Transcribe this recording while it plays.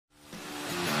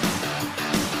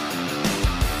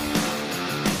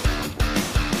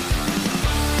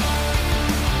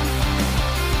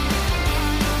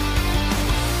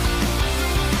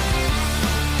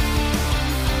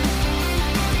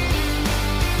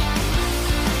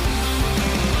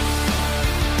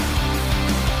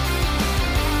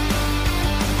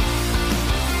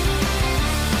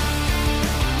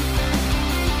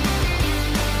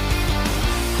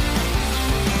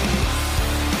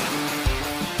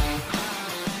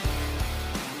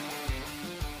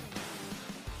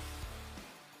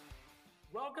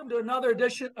Welcome to another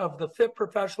edition of the Fit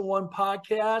Professional One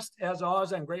podcast. As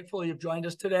always, I'm grateful you've joined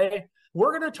us today.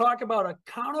 We're going to talk about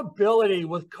accountability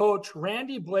with Coach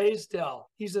Randy Blaisdell.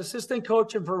 He's assistant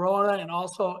coach in Verona and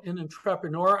also an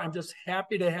entrepreneur. I'm just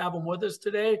happy to have him with us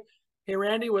today. Hey,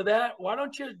 Randy, with that, why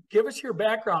don't you give us your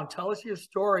background, tell us your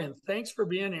story, and thanks for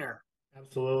being here.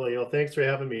 Absolutely. Well, thanks for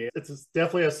having me. It's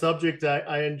definitely a subject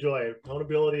I enjoy.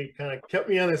 Accountability kind of kept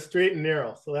me on the straight and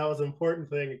narrow. So that was an important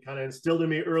thing. It kind of instilled in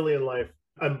me early in life.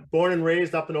 I'm born and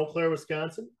raised up in Eau Claire,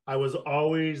 Wisconsin. I was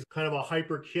always kind of a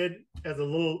hyper kid as a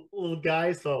little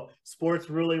guy. So sports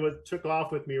really took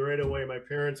off with me right away. My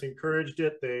parents encouraged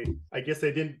it. I guess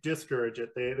they didn't discourage it.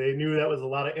 They knew that was a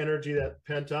lot of energy that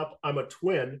pent up. I'm a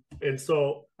twin. And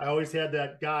so I always had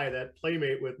that guy, that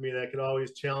playmate with me that could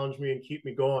always challenge me and keep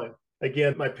me going.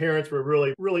 Again, my parents were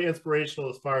really, really inspirational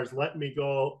as far as letting me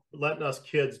go, letting us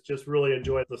kids just really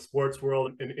enjoy the sports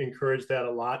world and encourage that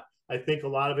a lot. I think a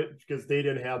lot of it because they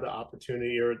didn't have the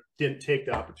opportunity or didn't take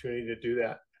the opportunity to do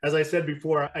that. As I said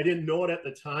before, I didn't know it at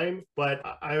the time, but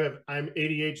I'm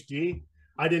ADHD.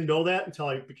 I didn't know that until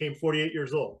I became 48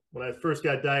 years old when I first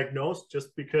got diagnosed,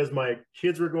 just because my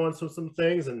kids were going through some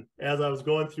things. And as I was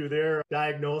going through their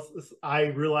diagnosis, I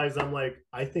realized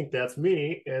I think that's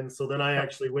me. And so then I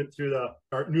actually went through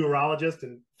our neurologist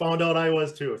and found out I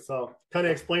was too. So kind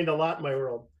of explained a lot in my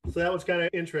world. So that was kind of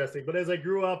interesting. But as I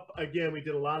grew up, again, we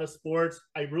did a lot of sports.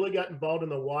 I really got involved in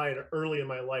the Y early in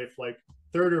my life, like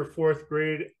third or fourth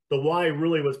grade. The Y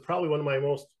really was probably one of my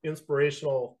most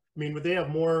inspirational. I mean, would they have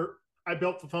more? I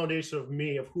built the foundation of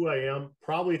me, of who I am,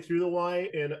 probably through the Y,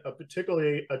 and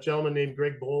particularly a gentleman named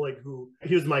Greg Bolig,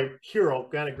 he was my hero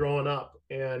kind of growing up.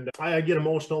 And I get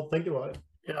emotional thinking about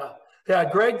it. Yeah,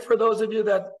 Greg, for those of you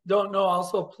that don't know,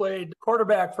 also played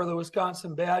quarterback for the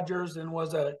Wisconsin Badgers and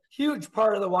was a huge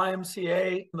part of the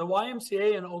YMCA. The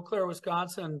YMCA in Eau Claire,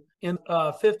 Wisconsin in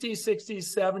 50s,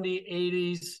 60s, 70s,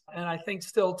 80s, and I think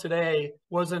still today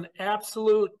was an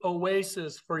absolute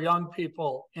oasis for young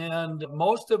people. And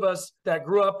most of us that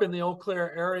grew up in the Eau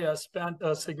Claire area spent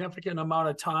a significant amount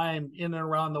of time in and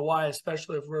around the Y,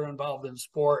 especially if we're involved in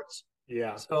sports.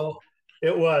 Yeah. So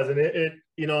it was, and it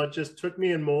just took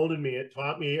me and molded me. It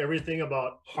taught me everything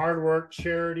about hard work,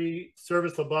 charity,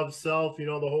 service above self, the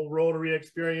whole Rotary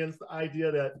experience, the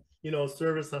idea that,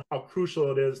 service and how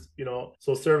crucial it is,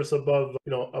 so service above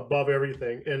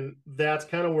everything. And that's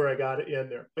kind of where I got it in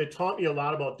there. It taught me a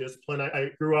lot about discipline. I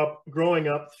growing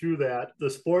up through that, the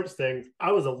sports thing,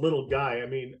 I was a little guy. I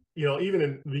mean, even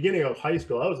in the beginning of high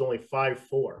school, I was only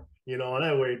 5'4". And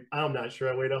I'm not sure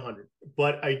I weighed 100,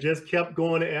 but I just kept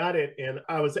going at it. And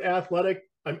I was athletic.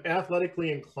 I'm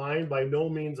athletically inclined, by no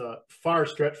means a far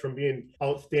stretch from being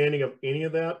outstanding of any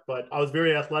of that, but I was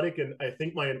very athletic. And I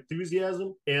think my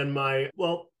enthusiasm and my,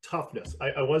 toughness,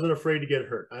 I wasn't afraid to get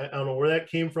hurt. I don't know where that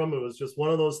came from. It was just one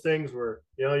of those things where,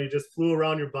 you just flew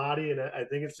around your body. And I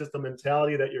think it's just a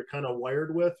mentality that you're kind of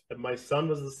wired with. And my son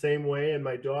was the same way. And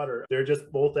my daughter, they're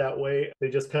just both that way. They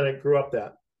just kind of grew up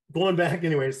that. Going back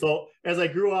anyway, so as I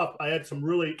grew up, I had some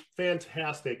really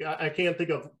fantastic, I can't think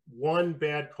of one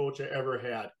bad coach I ever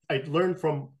had. I learned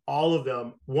from all of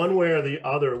them one way or the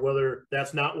other, whether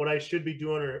that's not what I should be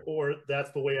doing or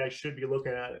that's the way I should be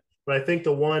looking at it. But I think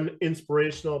the one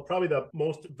inspirational, probably the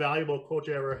most valuable coach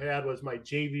I ever had was my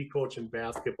JV coach in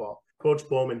basketball. Coach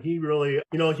Bowman, he really,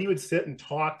 he would sit and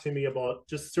talk to me about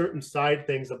just certain side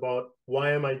things about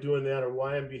why am I doing that or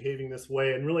why I'm behaving this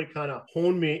way, and really kind of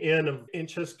hone me in and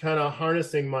just kind of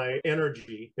harnessing my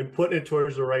energy and putting it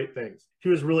towards the right things. He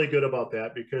was really good about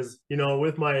that because,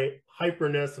 with my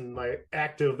hyperness and my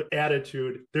active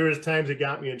attitude, there was times it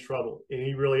got me in trouble, and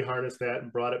he really harnessed that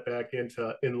and brought it back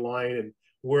in line and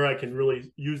where I can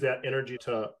really use that energy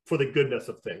for the goodness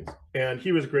of things. And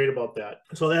he was great about that.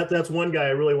 So that's one guy I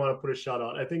really want to put a shout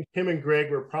out. I think him and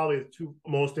Greg were probably the two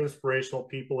most inspirational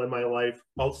people in my life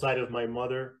outside of my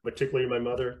mother, particularly my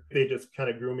mother. They just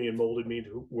kind of grew me and molded me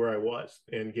to where I was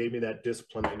and gave me that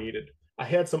discipline I needed. I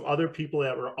had some other people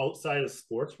that were outside of the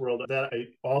sports world that I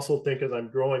also think as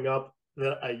I'm growing up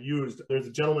that I used. There's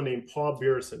a gentleman named Paul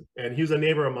Beerson, and he was a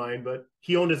neighbor of mine, but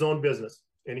he owned his own business.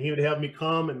 And he would have me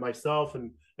come, and myself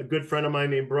and a good friend of mine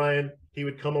named Brian, he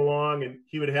would come along and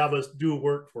he would have us do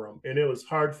work for him. And it was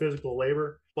hard physical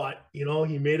labor, but he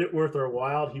made it worth our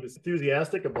while. He was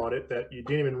enthusiastic about it that you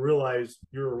didn't even realize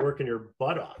you were working your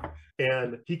butt off.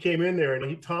 And he came in there and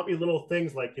he taught me little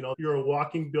things like, you're a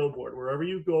walking billboard. Wherever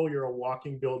you go, you're a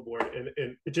walking billboard. And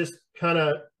it just kind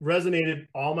of resonated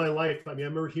all my life. I mean, I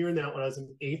remember hearing that when I was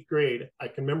in 8th grade. I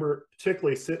can remember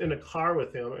particularly sitting in a car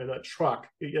with him in a truck,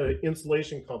 an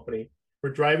insulation company.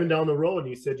 we're driving down the road and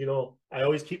he said, I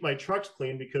always keep my trucks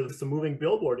clean because it's a moving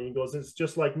billboard. And he goes, it's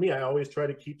just like me. I always try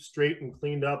to keep straight and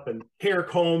cleaned up and hair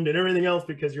combed and everything else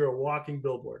because you're a walking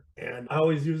billboard. And I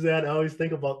always use that. I always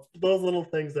think about those little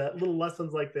things, that little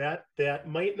lessons like that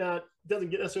might not,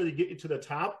 doesn't necessarily get you to the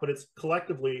top, but it's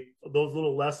collectively, those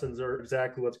little lessons are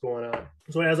exactly what's going on.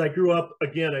 So as I grew up,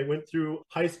 again, I went through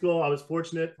high school. I was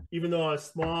fortunate, even though I was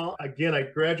small. Again, I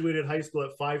graduated high school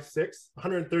at 5'6",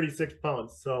 136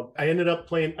 pounds. So I ended up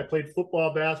I played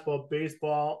football, basketball,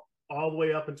 baseball, all the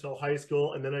way up until high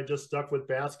school. And then I just stuck with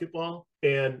basketball.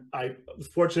 And I was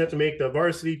fortunate to make the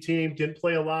varsity team. Didn't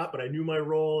play a lot, but I knew my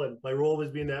role. And my role was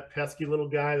being that pesky little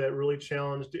guy that really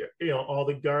challenged, all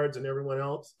the guards and everyone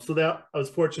else. So that I was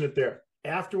fortunate there.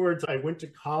 Afterwards, I went to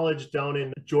college down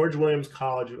in George Williams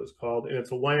College, it was called, and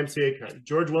it's a YMCA kind.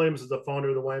 George Williams is the founder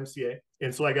of the YMCA.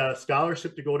 And so I got a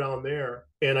scholarship to go down there,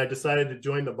 and I decided to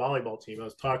join the volleyball team. I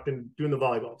was doing the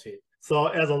volleyball team. So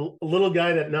as a little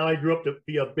guy that now I grew up to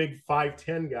be a big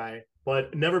 5'10" guy,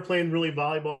 but never playing really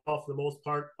volleyball for the most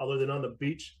part, other than on the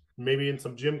beach, maybe in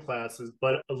some gym classes.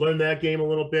 But I learned that game a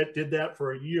little bit, did that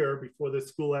for a year before the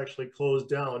school actually closed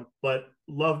down, but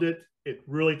loved it. It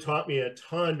really taught me a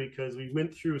ton because we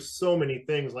went through so many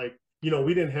things. Like, we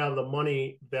didn't have the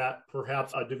money that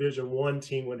perhaps a Division I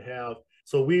team would have.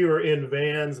 So we were in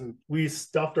vans and we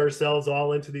stuffed ourselves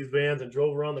all into these vans and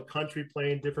drove around the country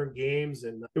playing different games.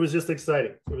 And it was just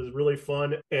exciting. It was really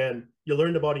fun. And you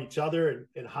learned about each other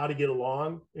and how to get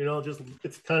along.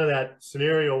 It's kind of that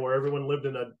scenario where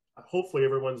hopefully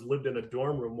everyone's lived in a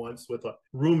dorm room once with a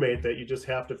roommate that you just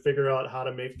have to figure out how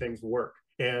to make things work.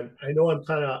 And I know I'm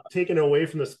kind of taking it away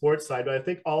from the sports side, but I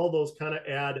think all of those kind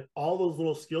of all those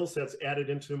little skill sets added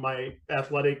into my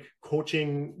athletic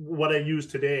coaching, what I use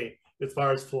today as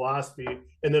far as philosophy,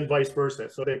 and then vice versa.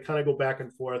 So they kind of go back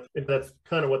and forth. And that's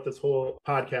kind of what this whole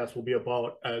podcast will be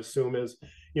about, I assume, is,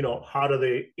 how do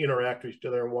they interact with each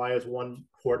other and why is one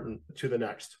important to the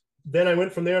next? Then I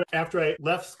went from there. After I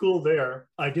left school there,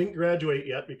 I didn't graduate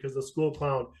yet because the school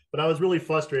clowned, but I was really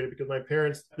frustrated because my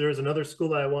parents, there was another school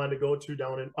that I wanted to go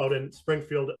to out in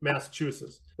Springfield,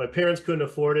 Massachusetts. My parents couldn't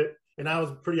afford it. And I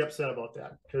was pretty upset about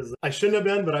that because I shouldn't have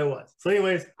been, but I was. So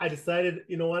anyways, I decided,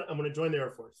 I'm going to join the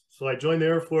Air Force. So I joined the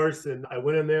Air Force and I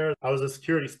went in there. I was a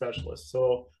security specialist.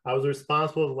 So I was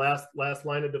responsible for the last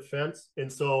line of defense.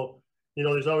 And so,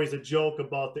 there's always a joke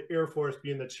about the Air Force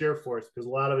being the chair force because a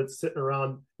lot of it's sitting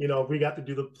around, we got to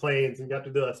do the planes and got to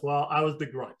do this. Well, I was the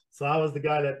grunt. So I was the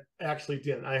guy that actually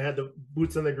did. I had the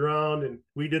boots on the ground and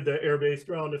we did the air-based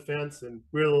ground defense and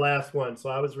we were the last one. So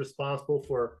I was responsible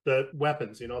for the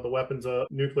weapons, the weapons,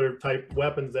 nuclear type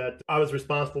weapons that I was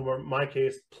responsible for, in my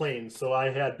case, planes. So I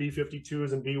had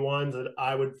B-52s and B-1s that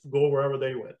I would go wherever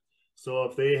they went. So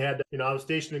if they had, I was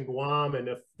stationed in Guam, and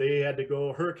if they had to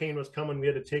go, hurricane was coming, we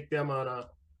had to take them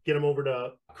get them over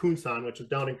to Kunsan, which is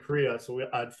down in Korea. So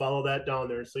I'd follow that down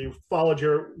there. So you followed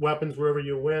your weapons wherever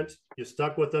you went, you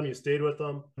stuck with them, you stayed with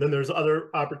them. Then there's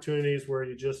other opportunities where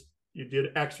you did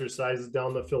exercises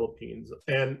down the Philippines.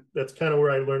 And that's kind of where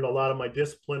I learned a lot of my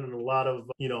discipline and a lot of,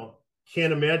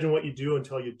 can't imagine what you do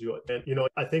until you do it. And,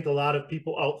 I think a lot of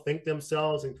people outthink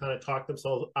themselves and kind of talk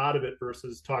themselves out of it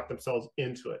versus talk themselves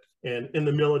into it. And in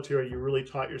the military, you really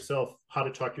taught yourself how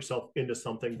to talk yourself into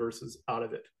something versus out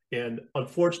of it. And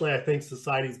unfortunately, I think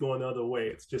society's going the other way.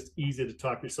 It's just easy to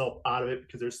talk yourself out of it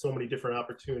because there's so many different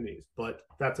opportunities. But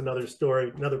that's another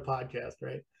story, another podcast,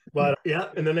 right? But yeah,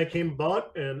 and then I came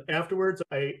about, and afterwards,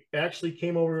 I actually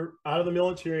came over out of the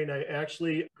military, and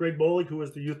Greg Bolig, who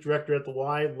was the youth director at the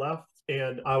Y, left,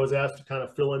 and I was asked to kind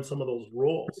of fill in some of those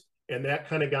roles. And that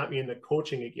kind of got me into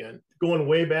coaching again. Going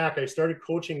way back, I started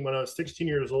coaching when I was 16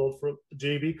 years old for the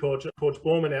JV coach. Coach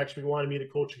Bowman actually wanted me to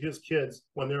coach his kids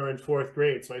when they were in 4th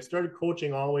grade. So I started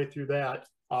coaching all the way through that,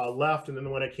 left. And then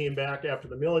when I came back after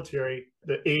the military,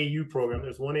 the AAU program,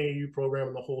 there's one AAU program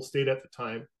in the whole state at the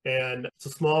time. And it's a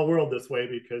small world this way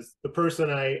because the person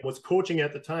I was coaching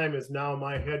at the time is now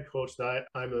my head coach. That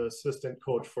I'm an assistant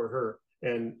coach for her.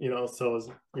 And, so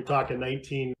you're talking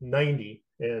 1990.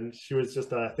 And she was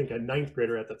just, I think, a 9th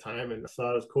grader at the time. And so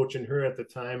I was coaching her at the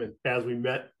time. And as we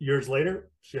met years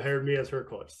later, she hired me as her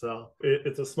coach. So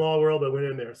it's a small world. I went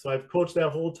in there. So I've coached that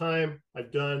whole time.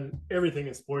 I've done everything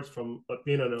in sports from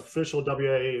being an official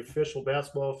WIA official,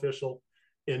 basketball official,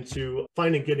 into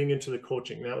getting into the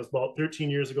coaching. That was about 13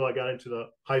 years ago. I got into the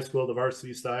high school, the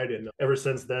varsity side. And ever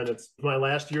since then, it's my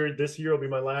last year. This year will be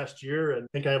my last year. And I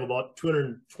think I have about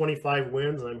 225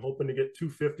 wins. And I'm hoping to get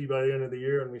 250 by the end of the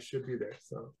year. And we should be there.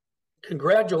 So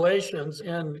congratulations.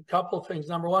 And a couple of things.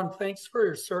 Number one, thanks for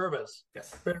your service.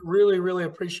 Yes. I really, really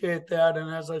appreciate that.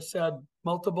 And as I've said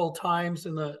multiple times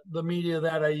in the media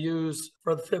that I use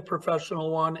for the Fit Professional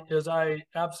One, is I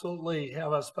absolutely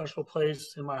have a special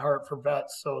place in my heart for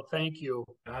vets. So thank you.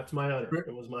 That's my honor.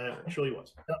 It was my honor. It truly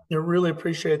was. I really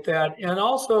appreciate that. And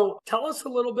also tell us a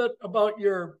little bit about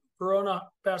your Verona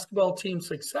basketball team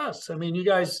success. I mean, you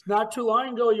guys, not too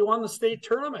long ago, you won the state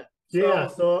tournament. Yeah,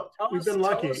 so we've been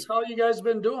lucky. Tell us how you guys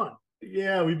been doing.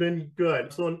 Yeah, we've been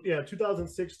good. So yeah,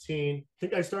 2016, I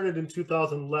think I started in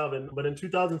 2011, but in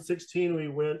 2016 we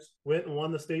went and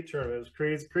won the state tournament. It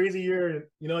was crazy year.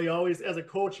 You know, you always, as a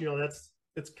coach, you know,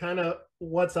 it's kind of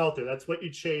what's out there. That's what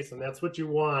you chase and that's what you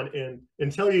want. And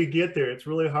until you get there, it's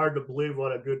really hard to believe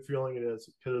what a good feeling it is,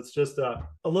 because it's just a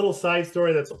little side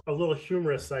story that's a little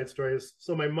humorous side story.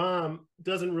 So my mom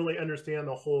doesn't really understand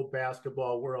the whole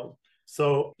basketball world.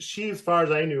 So she, as far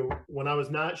as I knew, when I was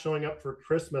not showing up for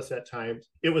Christmas at times,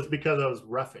 it was because I was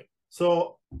roughing.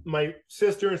 So my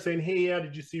sister is saying, hey, yeah,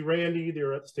 did you see Randy? They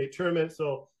were at the state tournament.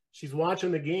 So she's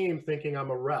watching the game thinking I'm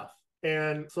a ref.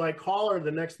 And so I call her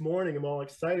the next morning. I'm all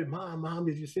excited. Mom,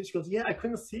 did you see? She goes, yeah, I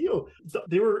couldn't see you. So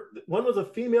one was a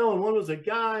female and one was a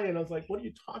guy. And I was like, what are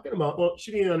you talking about? Well,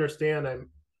 she didn't understand.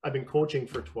 I've been coaching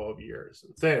for 12 years.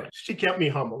 So anyway, she kept me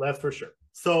humble, that's for sure.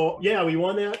 So yeah, we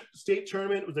won that state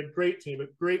tournament. It was a great team, a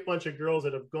great bunch of girls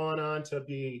that have gone on to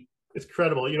be, it's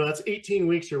credible. You know, that's 18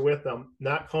 weeks you're with them,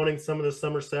 not counting some of the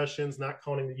summer sessions, not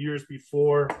counting the years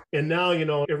before. And now, you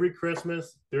know, every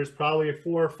Christmas, there's probably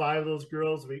 4 or 5 of those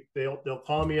girls. They'll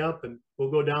call me up and we'll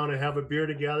go down and have a beer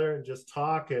together and just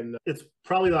talk. And it's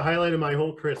probably the highlight of my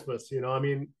whole Christmas. You know, I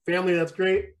mean, family, that's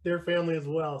great. Their family as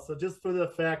well. So just for the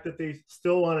fact that they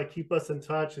still want to keep us in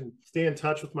touch and stay in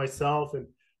touch with myself and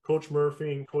Coach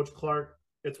Murphy and Coach Clark,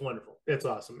 it's wonderful. It's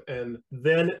awesome. And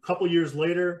then a couple years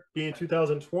later, being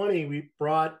 2020, we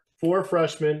brought 4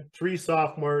 freshmen, 3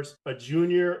 sophomores, a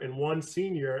junior, and 1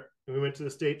 senior. And we went to the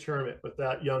state tournament with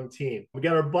that young team. We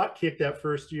got our butt kicked that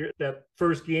first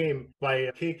game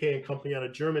by KK and company out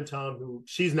of Germantown, who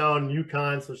she's now in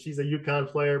UConn. So she's a UConn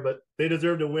player, but they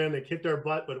deserved to win. They kicked our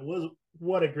butt, but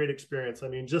what a great experience. I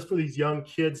mean, just for these young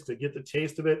kids to get the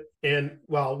taste of it. And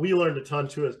well, we learned a ton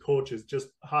too as coaches, just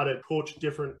how to coach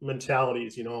different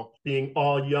mentalities, you know, being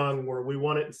all young, where we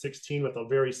won it in 16 with a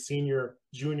very senior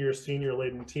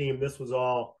laden team. This was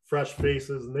all fresh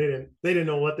faces, and they didn't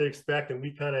know what they expect. And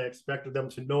we kind of expected them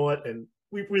to know it. And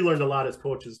we learned a lot as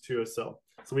coaches too. So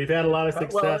we've had a lot of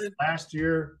success last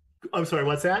year. I'm sorry,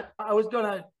 what's that? I was going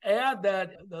to add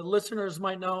that the listeners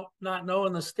might not know,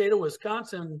 in the state of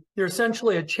Wisconsin, you're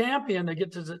essentially a champion to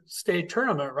get to the state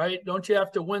tournament, right? Don't you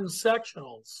have to win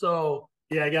sectionals? So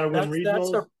yeah, I got to win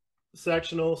regionals,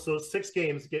 sectional. So 6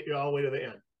 games get you all the way to the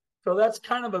end. So that's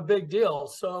kind of a big deal.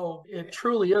 So it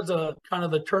truly is a kind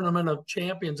of the tournament of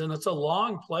champions, and it's a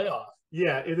long playoff.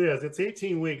 Yeah, it is. It's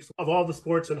 18 weeks. Of all the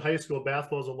sports in high school,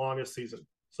 basketball is the longest season.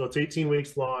 So it's 18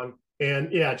 weeks long.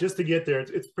 And yeah, just to get there,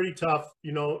 it's pretty tough.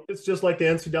 You know, it's just like the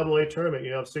NCAA tournament.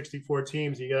 You have 64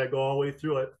 teams. You got to go all the way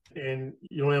through it. And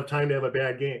you don't have time to have a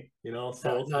bad game, you know.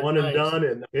 So it's one and done.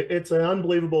 And it's an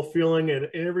unbelievable feeling. And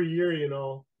every year, you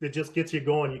know, it just gets you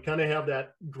going. You kind of have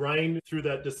that grind through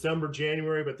that December,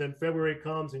 January, but then February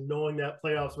comes, and knowing that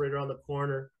playoffs right around the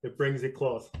corner, it brings you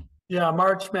close. Yeah,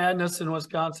 March Madness in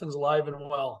Wisconsin's alive and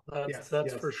well.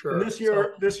 That's for sure. And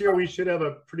this year we should have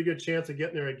a pretty good chance of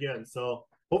getting there again. So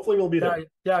hopefully we'll be there.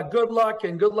 Yeah, good luck,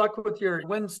 and good luck with your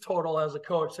wins total as a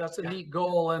coach. That's a neat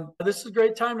goal. And this is a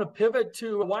great time to pivot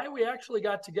to why we actually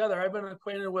got together. I've been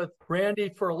acquainted with Randy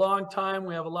for a long time.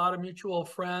 We have a lot of mutual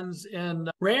friends.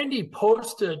 And Randy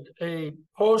posted a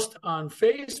post on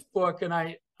Facebook, and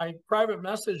I private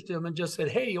messaged him and just said,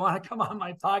 hey, you want to come on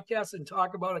my podcast and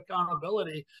talk about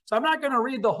accountability? So I'm not going to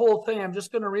read the whole thing. I'm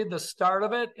just going to read the start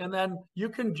of it, and then you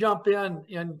can jump in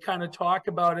and kind of talk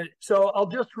about it. So I'll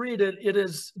just read it. It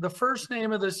is, the first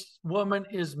name of this woman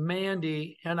is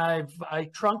Mandy, and I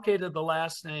truncated the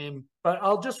last name, but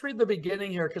I'll just read the beginning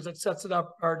here because it sets it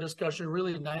up, our discussion,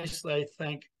 really nicely, I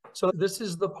think. So this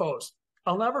is the post.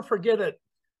 I'll never forget it.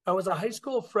 I was a high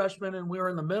school freshman, and we were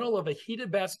in the middle of a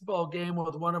heated basketball game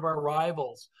with one of our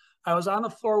rivals. I was on the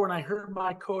floor when I heard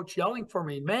my coach yelling for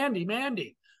me, Mandy,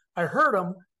 Mandy. I heard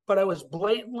him, but I was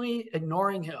blatantly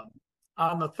ignoring him.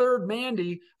 On the third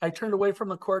Mandy, I turned away from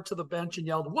the court to the bench and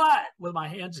yelled, what? With my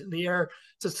hands in the air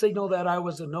to signal that I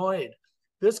was annoyed.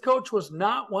 This coach was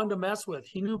not one to mess with.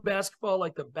 He knew basketball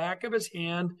like the back of his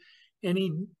hand, and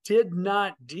he did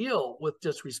not deal with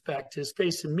disrespect. His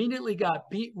face immediately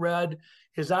got beet red.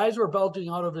 His eyes were bulging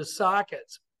out of his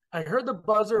sockets. I heard the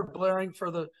buzzer blaring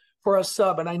for a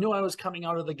sub, and I knew I was coming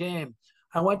out of the game.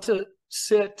 I went to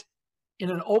sit in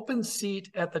an open seat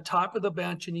at the top of the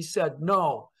bench. And he said,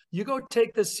 no, you go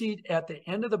take the seat at the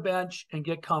end of the bench and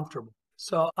get comfortable.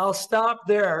 So I'll stop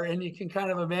there, and you can kind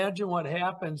of imagine what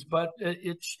happens. But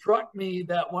it struck me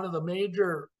that one of the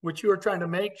major, which you were trying to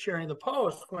make sharing the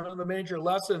post, one of the major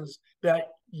lessons that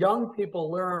young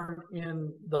people learn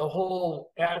in the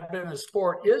whole advent of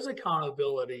sport is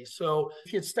accountability. So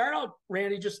if you'd start out,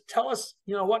 Randy, just tell us,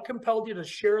 what compelled you to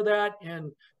share that,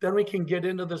 and then we can get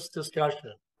into this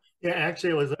discussion. Yeah,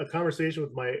 actually, it was a conversation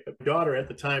with my daughter at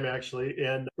the time, actually,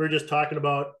 and we were just talking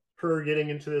about her getting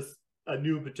into a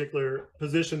new particular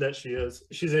position that she is.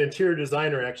 She's an interior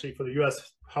designer, actually, for the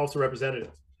U.S. House of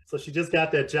Representatives. So she just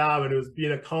got that job, and it was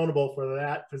being accountable for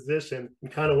that position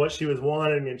and kind of what she was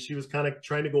wanting. And she was kind of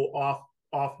trying to go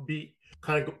off beat,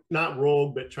 kind of not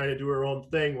rogue, but trying to do her own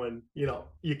thing when,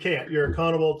 you can't. You're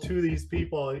accountable to these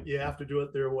people, and you have to do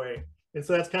it their way. And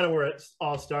so that's kind of where it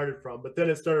all started from. But then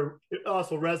it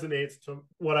also resonates to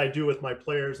what I do with my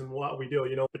players and what we do.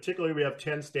 Particularly we have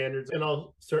 10 standards, and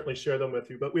I'll certainly share them with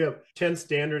you, but we have 10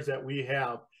 standards that we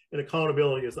have. And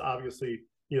accountability is obviously,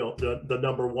 the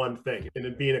number one thing. And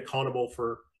then being accountable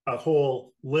for a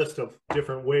whole list of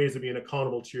different ways of being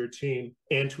accountable to your team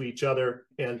and to each other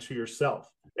and to yourself.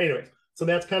 Anyways, so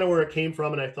that's kind of where it came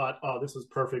from. And I thought, oh, this is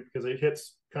perfect because it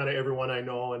hits kind of everyone I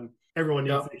know, and everyone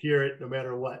needs to hear it no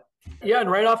matter what. Yeah, and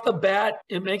right off the bat,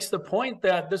 it makes the point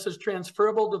that this is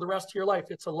transferable to the rest of your life.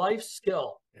 It's a life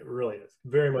skill. It really is.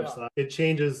 Very much so. It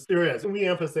changes. There is. And we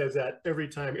emphasize that every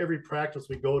time, every practice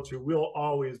we go to, we'll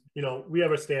always, we have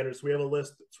our standards. We have a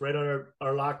list. It's right on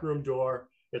our locker room door.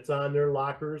 It's on their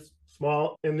lockers,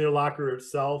 small in their locker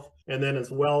itself. And then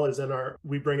as well as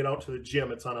we bring it out to the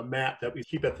gym. It's on a mat that we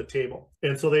keep at the table.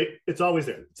 And so it's always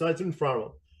there. So it's in front of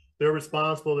them. They're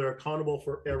responsible. They're accountable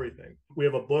for everything. We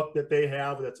have a book that they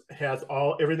have that has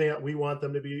everything that we want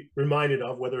them to be reminded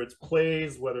of, whether it's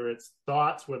plays, whether it's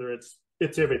thoughts, whether it's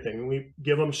everything. And we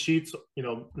give them sheets,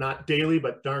 not daily,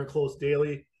 but darn close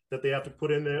daily, that they have to put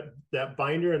in that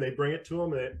binder, and they bring it to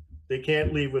them, and they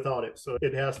can't leave without it. So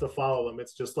it has to follow them.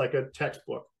 It's just like a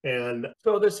textbook. And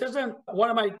so this isn't, one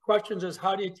of my questions is,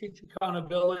 how do you teach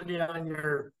accountability on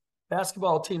your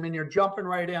basketball team? And you're jumping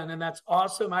right in, and that's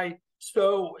awesome.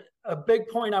 So a big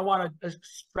point I want to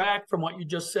extract from what you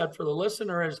just said for the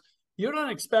listener is, you don't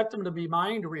expect them to be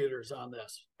mind readers on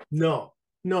this. No,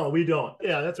 we don't.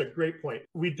 Yeah, that's a great point.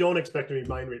 We don't expect them to be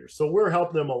mind readers. So we're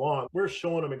helping them along. We're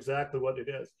showing them exactly what it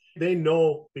is. They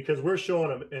know because we're showing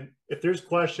them. And if there's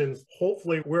questions,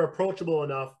 hopefully we're approachable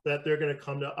enough that they're going to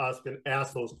come to us and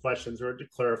ask those questions or to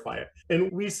clarify it.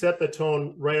 And we set the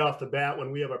tone right off the bat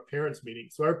when we have our parents meeting.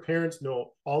 So our parents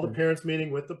know, all the parents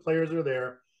meeting with the players are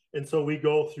there. And so we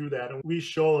go through that, and we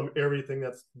show them everything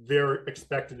that's they're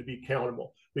expected to be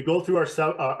accountable. We go through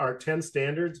our 10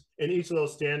 standards, and each of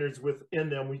those standards within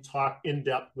them, we talk in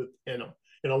depth within them.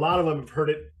 And a lot of them have heard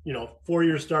it,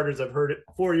 4-year starters have heard it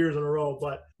 4 years in a row,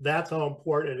 but that's how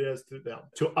important it is to them,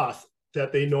 to us,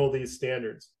 that they know these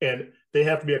standards, and they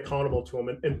have to be accountable to them.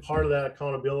 And part of that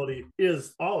accountability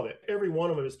is all of it. Every one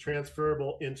of them is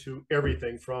transferable into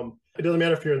everything from, it doesn't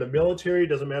matter if you're in the military, it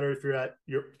doesn't matter if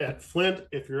you're at Flint,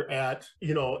 if you're at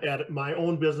my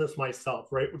own business myself,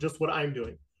 right? Just what I'm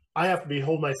doing. I have to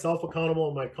hold myself accountable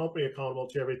and my company accountable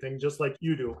to everything, just like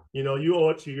you do. You owe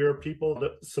it to your people,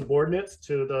 the subordinates,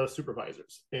 to the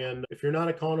supervisors. And if you're not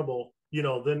accountable,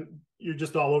 then you're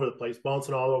just all over the place,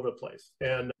 bouncing all over the place.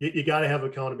 And you got to have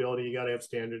accountability. You got to have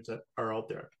standards that are out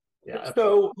there. Yeah.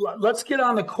 So let's get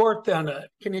on the court then.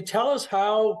 Can you tell us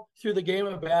how, through the game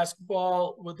of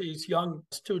basketball with these young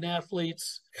student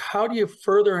athletes, how do you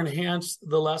further enhance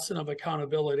the lesson of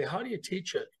accountability? How do you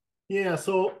teach it? Yeah.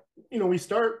 So, we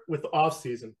start with the off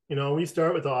season.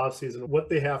 What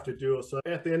they have to do. So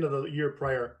at the end of the year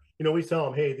prior, we tell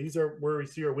them, hey, these are where we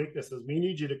see our weaknesses. We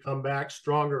need you to come back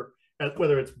stronger,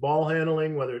 whether it's ball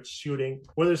handling, whether it's shooting,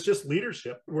 whether it's just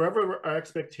leadership, wherever our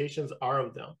expectations are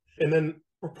of them. And then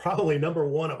we're probably number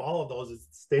one of all of those is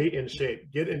stay in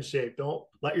shape, get in shape. Don't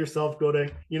let yourself go to,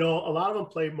 a lot of them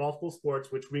play multiple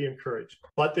sports, which we encourage,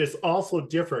 but there's also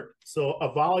different. So a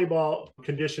volleyball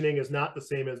conditioning is not the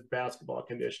same as basketball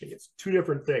conditioning. It's two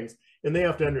different things, and they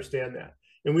have to understand that.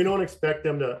 And we don't expect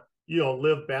them to,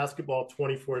 live basketball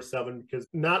 24/7, because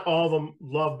not all of them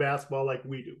love basketball like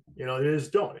we do. They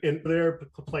just don't. And they're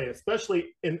playing, especially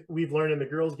we've learned in the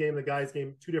girls' game, the guys'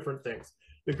 game, two different things.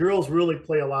 The girls really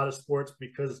play a lot of sports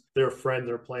because their friends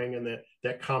are playing, and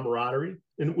that camaraderie,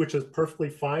 which is perfectly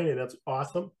fine, and that's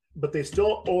awesome. But they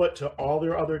still owe it to all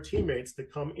their other teammates to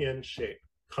come in shape.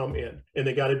 And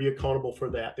they got to be accountable for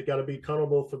that. They got to be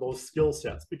accountable for those skill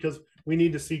sets, because we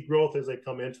need to see growth as they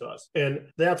come into us. And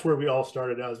that's where we all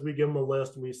started as we give them a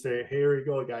list and we say, hey, here you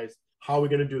go, guys. How are we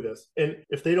going to do this? And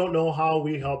if they don't know how,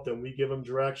 we help them. We give them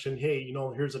direction. Hey,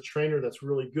 here's a trainer that's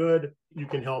really good. You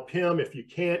can help him. If you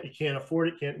can't afford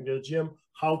it, can't go to the gym,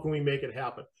 how can we make it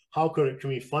happen? How can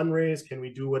we fundraise? Can we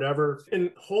do whatever? And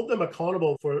hold them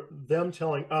accountable for them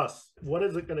telling us, what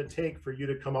is it going to take for you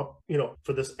to come up,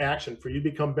 for this action, for you to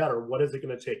become better? What is it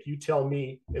going to take? You tell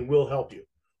me and we'll help you.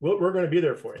 We're going to be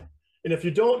there for you. And if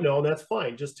you don't know, that's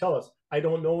fine. Just tell us, I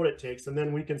don't know what it takes. And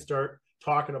then we can start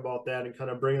talking about that and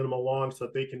kind of bringing them along so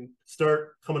that they can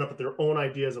start coming up with their own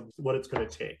ideas of what it's going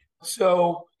to take.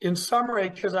 So in summary,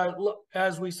 because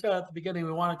as we said at the beginning,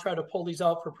 we want to try to pull these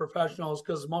out for professionals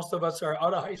because most of us are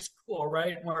out of high school,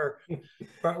 right? We're yes,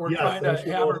 trying to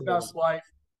have our best life.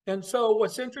 And so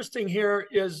what's interesting here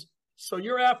is, so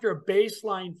you're after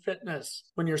baseline fitness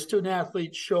when your student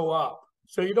athletes show up.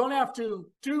 So you don't have to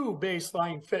do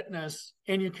baseline fitness,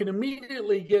 and you can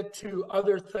immediately get to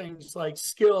other things like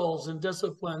skills and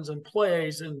disciplines and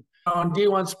plays. And on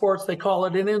D1 sports, they call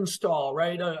it an install,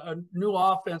 right? A new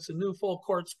offense, a new full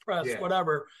court press, yes,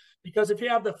 whatever. Because if you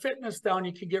have the fitness down,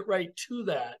 you can get right to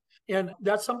that. And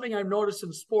that's something I've noticed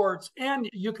in sports. And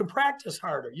you can practice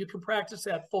harder. You can practice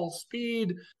at full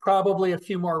speed, probably a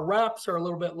few more reps or a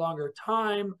little bit longer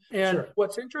time. And sure,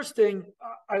 what's interesting,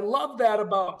 I love that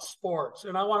about sports.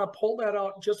 And I want to pull that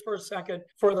out just for a second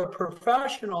for the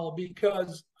professional,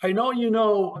 because I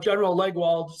know General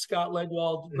Legwald, Scott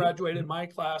Legwald, graduated my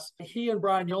class. He and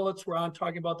Brian Yolitz were on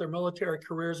talking about their military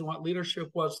careers and what leadership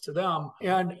was to them.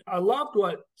 And I loved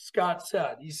what Scott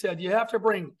said. He said, you have to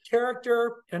bring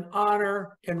character and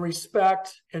honor and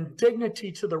respect and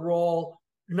dignity to the role,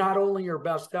 not only your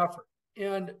best effort.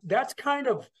 And that's kind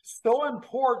of so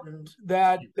important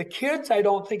that the kids, I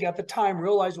don't think at the time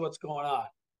realize what's going on.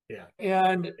 Yeah.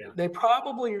 And they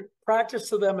probably practice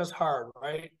to them as hard,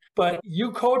 right? But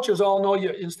you coaches all know, you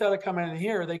instead of coming in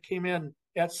here, they came in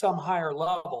at some higher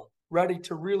level, ready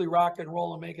to really rock and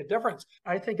roll and make a difference.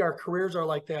 I think our careers are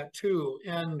like that too.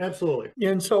 And absolutely.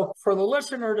 And so for the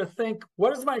listener to think,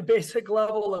 what is my basic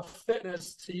level of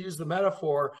fitness, to use the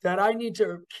metaphor, that I need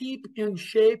to keep in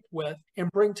shape with and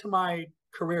bring to my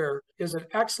career is an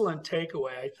excellent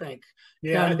takeaway, I think.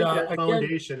 Yeah, and, I think that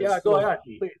foundation is go ahead,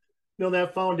 please.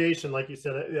 That foundation, like you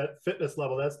said, that fitness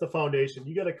level, that's the foundation.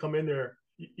 You got to come in there.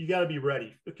 You got to be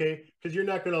ready, okay? Because you're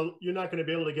not gonna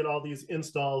be able to get all these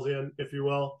installs in, if you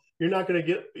will. You're not gonna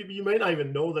get. You may not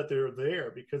even know that they're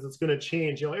there because it's gonna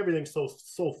change. Everything's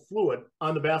so fluid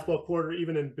on the basketball court, or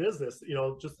even in business.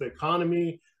 Just the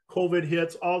economy, COVID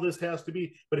hits, all this has to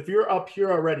be. But if you're up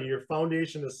here already, your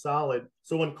foundation is solid.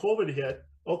 So when COVID hit,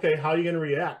 okay, how are you going to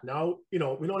react? Now, we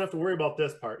don't have to worry about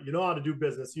this part. You know how to do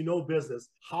business. Business.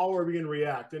 How are we going to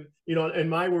react? And, in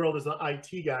my world as an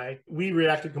IT guy, we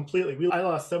reacted completely. I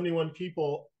lost 71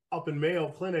 people up in Mayo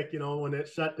Clinic, when it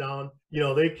shut down.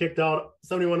 They kicked out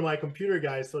 71 of my computer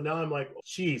guys. So now I'm like,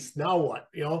 geez, now what?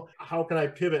 How can I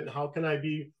pivot? And how can I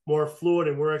be more fluid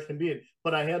and where I can be?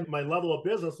 But I had my level of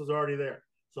business was already there.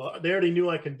 So they already knew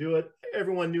I can do it.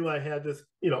 Everyone knew I had this,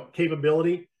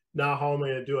 capability. Now, how am I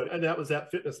going to do it? And that was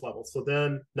that fitness level. So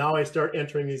then now I start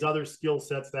entering these other skill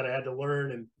sets that I had to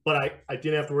learn. But I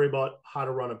didn't have to worry about how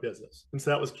to run a business. And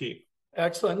so that was key.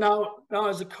 Excellent. Now,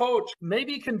 as a coach,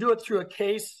 maybe you can do it through a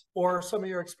case or some of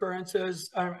your experiences.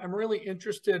 I'm really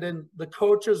interested in the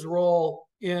coach's role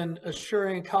in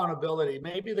assuring accountability.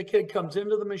 Maybe the kid comes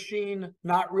into the machine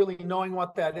not really knowing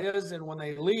what that is, and when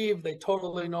they leave, they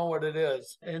totally know what it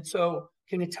is. And so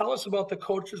can you tell us about the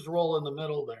coach's role in the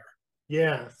middle there?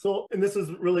 Yeah. So, and this is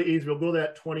really easy. We'll go to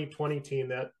that 2020 team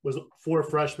that was 4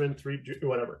 freshmen, 3,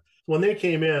 whatever. When they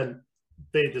came in,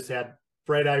 they just had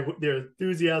bright eye. Their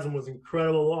enthusiasm was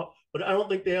incredible, but I don't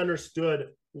think they understood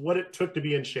what it took to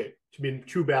be in shape, to be in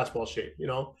true basketball shape.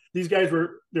 These guys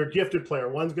they're gifted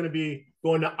player. One's going to be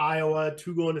going to Iowa,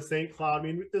 2 going to St. Cloud. I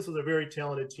mean, this was a very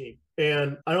talented team.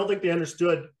 And I don't think they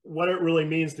understood what it really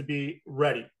means to be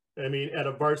ready. I mean, at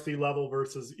a varsity level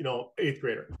versus, 8th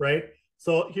grader, right?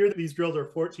 So here these girls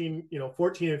are 14 and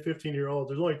 15-year-olds.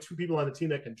 There's only 2 people on the team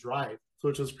that can drive, so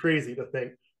which is crazy to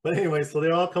think. But anyway, so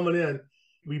they're all coming in.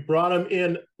 We brought them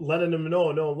in, letting them know,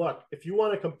 look, if you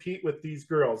want to compete with these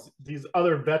girls, these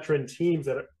other veteran teams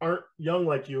that aren't young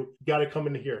like you got to come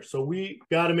in here. So we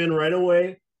got them in right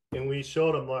away, and we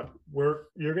showed them, look,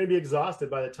 you're going to be exhausted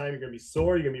by the time. You're going to be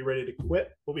sore. You're going to be ready to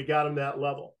quit, but we got them that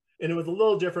level. And it was a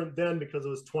little different then because it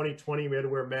was 2020. We had to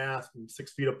wear masks and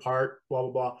 6 feet apart, blah,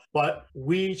 blah, blah. But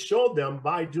we showed them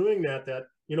by doing that,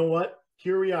 you know what?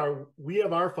 Here we are. We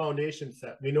have our foundation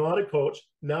set. We know how to coach.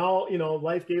 Now,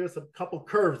 life gave us a couple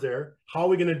curves there. How are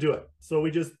we going to do it? So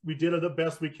we did it the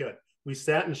best we could. We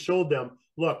sat and showed them,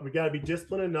 look, we got to be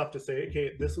disciplined enough to say,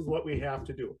 okay, this is what we have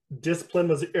to do. Discipline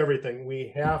was everything.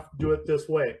 We have to do it this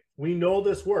way. We know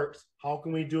this works. How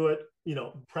can we do it,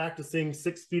 practicing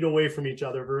 6 feet away from each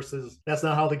other versus that's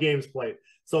not how the game's played.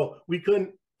 So we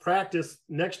couldn't practice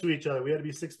next to each other. We had to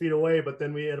be 6 feet away, but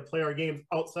then we had to play our games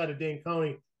outside of Dane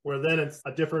County, where then it's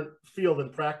a different field than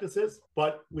practices.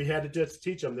 But we had to just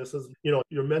teach them. This is,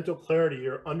 your mental clarity,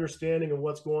 your understanding of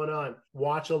what's going on.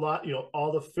 Watch a lot,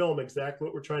 all the film, exactly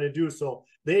what we're trying to do. So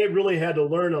they really had to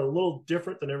learn a little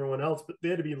different than everyone else, but they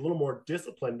had to be a little more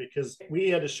disciplined because we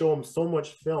had to show them so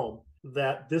much film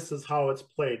that this is how it's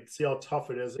played, see how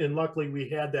tough it is. And luckily we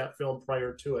had that film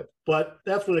prior to it. But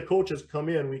that's where the coaches come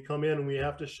in. We come in and we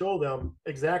have to show them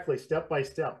exactly step by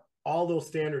step all those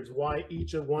standards, why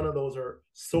each of one of those are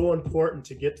so important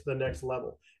to get to the next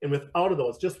level. And without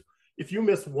those, just if you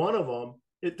miss one of them,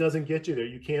 it doesn't get you there.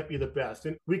 You can't be the best.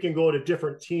 And we can go to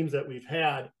different teams that we've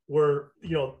had where,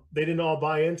 they didn't all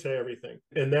buy into everything.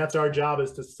 And that's our job,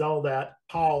 is to sell that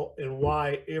how and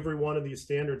why every one of these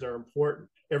standards are important.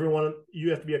 Everyone, you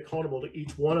have to be accountable to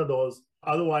each one of those.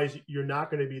 Otherwise, you're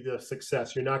not going to be the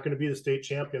success. You're not going to be the state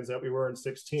champions that we were in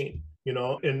 16,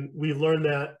 and we learned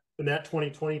that, and that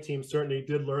 2020 team certainly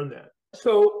did learn that.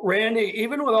 So, Randy,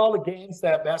 even with all the games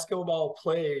that basketball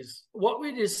plays, what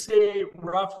would you say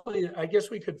roughly, I guess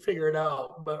we could figure it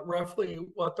out, but roughly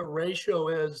what the ratio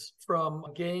is from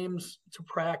games to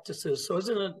practices? So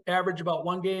isn't it average about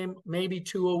 1 game, maybe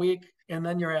 2 a week, and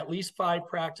then you're at least 5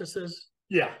 practices?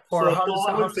 Yeah. Or so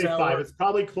I would say 5. Work? It's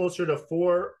probably closer to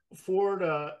 4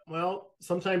 to, well,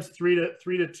 sometimes 3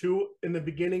 to 2. In the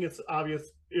beginning, it's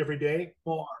obvious every day.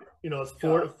 4. It's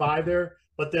 4 to 5 there.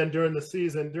 But then during the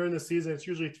season, it's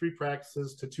usually 3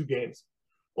 practices to 2 games.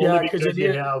 Only because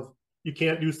you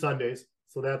can't do Sundays.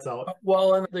 So that's out.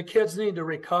 Well, and the kids need to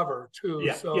recover too.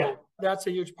 Yeah, so that's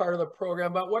a huge part of the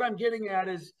program. But what I'm getting at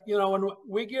is, when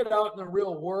we get out in the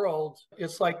real world,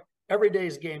 it's like every day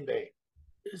is game day.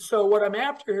 So what I'm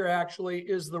after here actually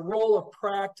is the role of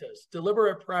practice,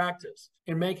 deliberate practice,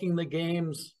 in making the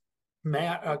games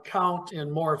count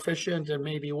and more efficient and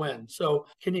maybe win. So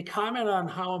can you comment on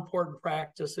how important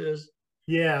practice is?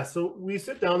 Yeah, so we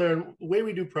sit down there, and the way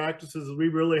we do practices is we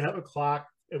really have a clock,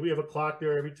 and we have a clock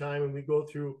there every time, and we go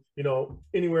through,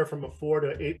 anywhere from a 4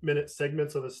 to 8 minute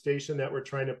segments of a station that we're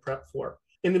trying to prep for.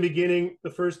 In the beginning, the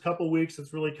first couple of weeks,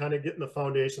 it's really kind of getting the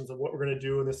foundations of what we're going to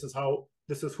do, and this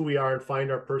is who we are, and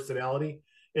find our personality.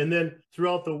 And then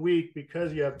throughout the week,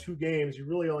 because you have 2 games, you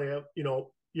really only have,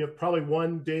 you have probably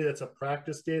 1 day that's a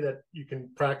practice day that you can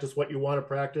practice what you want to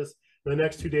practice. And the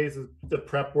next 2 days is the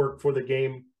prep work for the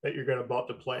game that you're about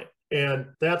to play. And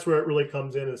that's where it really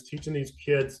comes in, is teaching these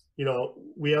kids,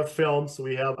 we have film. So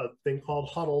we have a thing called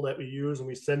Huddle that we use, and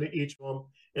we send to each of them.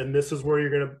 And this is where you're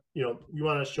going to, you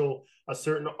want to show a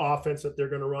certain offense that they're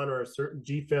going to run, or a certain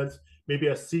defense, maybe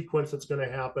a sequence that's going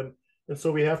to happen. And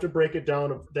so we have to break it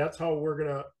down. That's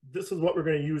how this is what we're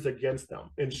going to use against them,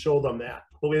 and show them that.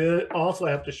 But we also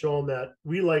have to show them that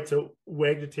we like to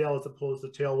wag the tail as opposed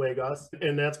to tail wag us.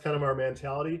 And that's kind of our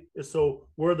mentality. So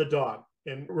we're the dog,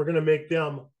 and we're going to make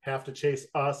them have to chase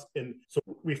us. And so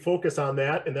we focus on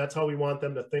that. And that's how we want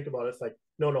them to think about it. It's like,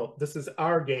 no, this is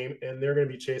our game, and they're going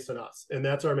to be chasing us. And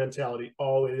that's our mentality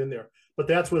all the way in there. But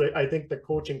that's where I think the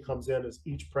coaching comes in, is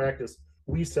each practice,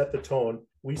 we set the tone.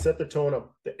 We set the tone of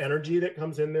the energy that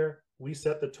comes in there. We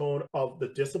set the tone of the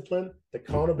discipline, the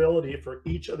accountability for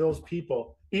each of those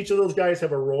people. Each of those guys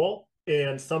have a role,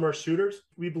 and some are shooters.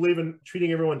 We believe in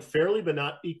treating everyone fairly, but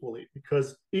not equally,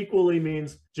 because equally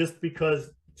means just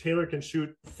because Taylor can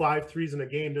shoot 5 threes in a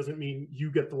game doesn't mean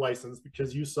you get the license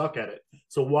because you suck at it.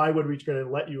 So why would we going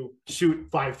to let you shoot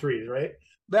 5 threes, right?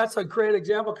 That's a great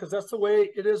example, because that's the way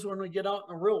it is when we get out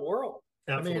in the real world.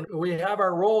 Absolutely. I mean, we have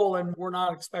our role, and we're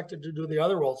not expected to do the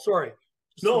other role. Sorry.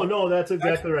 No, that's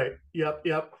exactly right.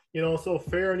 Yep. So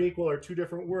fair and equal are 2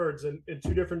 different words and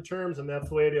 2 different terms, and that's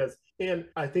the way it is. And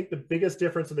I think the biggest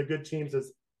difference in the good teams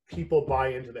is people buy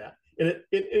into that. And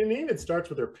it even starts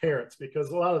with their parents,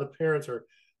 because a lot of the parents are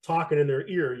talking in their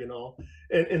ear,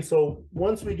 And so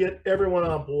once we get everyone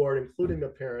on board, including the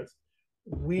parents,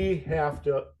 we have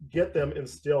to get them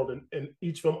instilled, and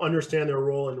each of them understand their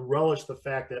role and relish the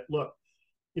fact that, look,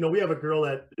 we have a girl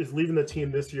that is leaving the team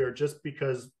this year just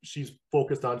because she's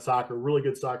focused on soccer, really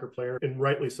good soccer player, and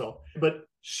rightly so. But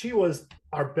she was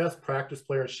our best practice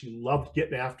player. She loved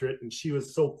getting after it, and she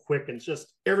was so quick, and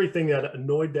just everything that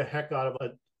annoyed the heck out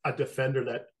of a defender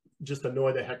that just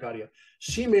annoyed the heck out of you.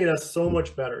 She made us so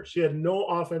much better. She had no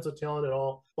offensive talent at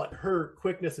all, but her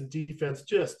quickness and defense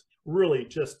just really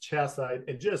just chastised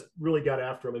and just really got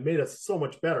after him and made us so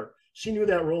much better. She knew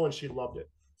that role, and she loved it.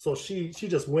 So she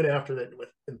just went after that with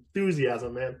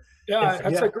enthusiasm, man. Yeah, So,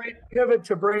 that's a great pivot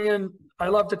to bring in. I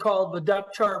love to call it the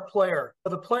depth chart player.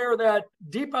 The player that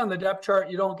deep on the depth chart,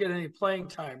 you don't get any playing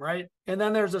time, right? And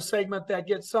then there's a segment that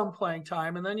gets some playing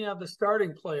time, and then you have the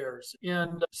starting players.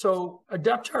 And so a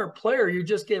depth chart player, you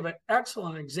just gave an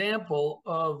excellent example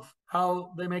of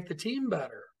how they make the team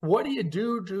better. What do you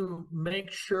do to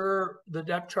make sure the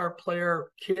depth chart player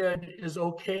kid is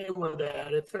okay with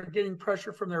that? If they're getting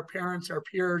pressure from their parents or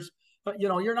peers, but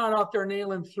you're not out there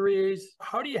nailing threes.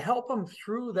 How do you help them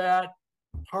through that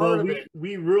part of it?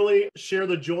 We really share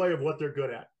the joy of what they're good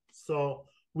at. So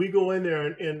we go in there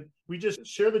and we just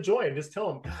share the joy and just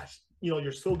tell them, gosh,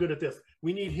 you're so good at this.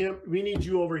 We need him. We need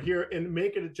you over here, and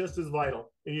make it just as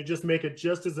vital. And you just make it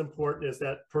just as important as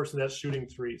that person that's shooting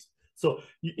threes. So,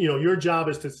 your job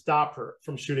is to stop her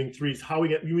from shooting threes. They're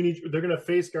going to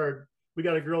face guard. We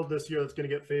got a girl this year that's going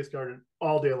to get face guarded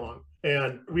all day long.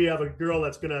 And we have a girl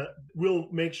we'll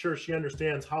make sure she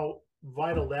understands how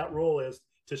vital that role is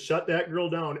to shut that girl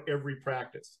down every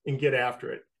practice and get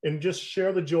after it and just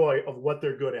share the joy of what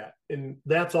they're good at. And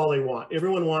that's all they want.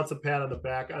 Everyone wants a pat on the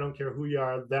back. I don't care who you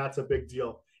are. That's a big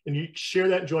deal. And you share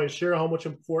that joy, share how much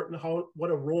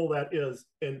what a role that is,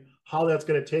 and how that's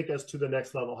going to take us to the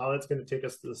next level, how that's going to take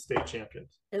us to the state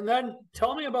champions. And then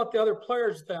tell me about the other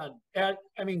players then.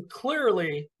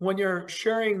 Clearly, when you're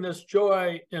sharing this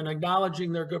joy and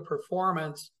acknowledging their good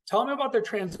performance, tell me about the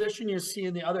transition you see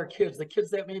in the other kids, the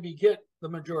kids that maybe get the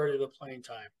majority of the playing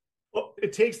time. Well,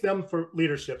 it takes them for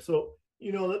leadership. So,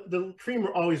 the cream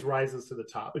always rises to the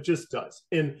top. It just does.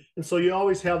 And so you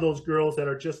always have those girls that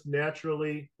are just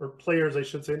naturally, or players, I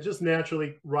should say, just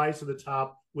naturally rise to the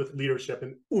top with leadership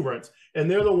and uberance. And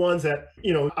they're the ones that,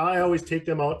 I always take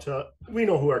them out we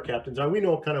know who our captains are. We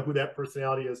know kind of who that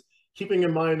personality is, keeping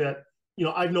in mind that,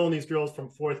 I've known these girls from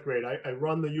fourth grade. I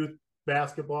run the youth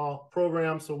basketball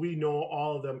program, so we know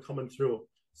all of them coming through.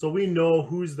 So we know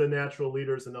who's the natural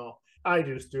leaders and all. I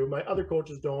just do. My other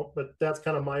coaches don't, but that's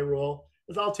kind of my role.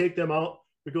 Is I'll take them out.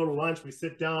 We go to lunch, we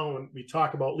sit down, and we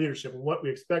talk about leadership and what we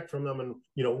expect from them, and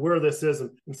where this is.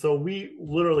 And so we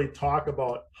literally talk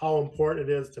about how important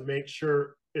it is to make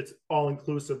sure it's all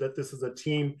inclusive, that this is a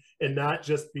team, and not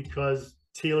just because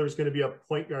Taylor's going to be a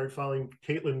point guard following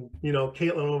Caitlin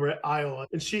over at Iowa.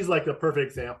 And she's like the perfect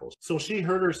example. So she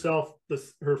hurt herself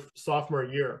her sophomore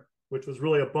year, which was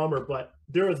really a bummer, but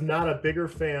there was not a bigger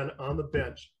fan on the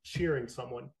bench cheering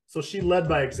someone. So she led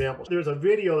by example. There's a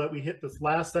video that we hit this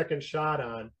last second shot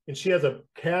on, and she has a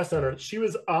cast on her. She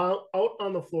was out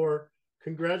on the floor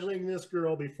congratulating this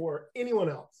girl before anyone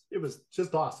else. It was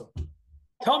just awesome.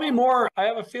 Tell me more. I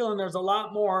have a feeling there's a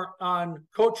lot more on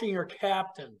coaching your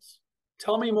captains.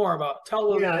 Tell me more about.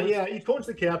 Yeah. You coach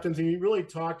the captains and you really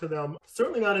talk to them,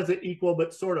 certainly not as an equal,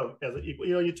 but sort of as an equal.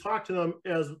 You talk to them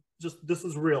as just, this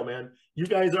is real, man. You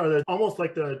guys are almost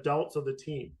like the adults of the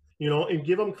team, and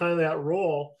give them kind of that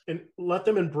role and let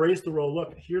them embrace the role.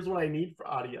 Look, here's what I need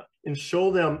out of you, and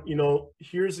show them,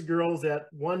 here's the girls that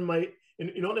one might,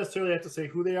 and you don't necessarily have to say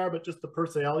who they are, but just the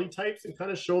personality types, and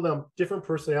kind of show them different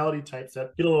personality types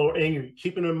that get a little angry,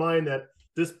 keeping in mind that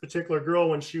this particular girl,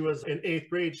 when she was in 8th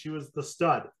grade, she was the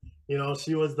stud.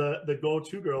 She was the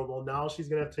go-to girl. Well, now she's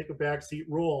going to have to take a backseat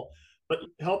role. But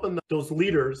helping those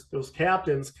leaders, those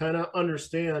captains, kind of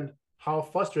understand how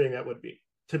frustrating that would be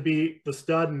to be the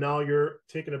stud, and now you're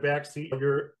taking a backseat.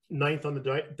 You're 9th on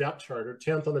the depth chart or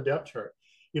 10th on the depth chart.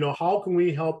 How can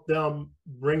we help them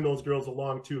bring those girls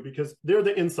along too? Because they're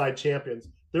the inside champions.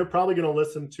 They're probably going to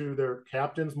listen to their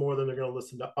captains more than they're going to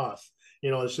listen to us.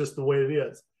 It's just the way it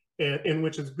is. And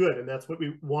which is good. And that's what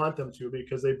we want them to,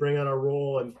 because they bring on our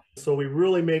role. And so we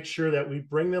really make sure that we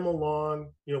bring them along.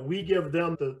 We give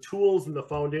them the tools and the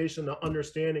foundation, the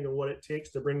understanding of what it takes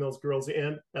to bring those girls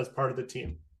in as part of the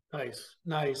team.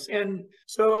 Nice. And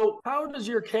so how does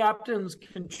your captains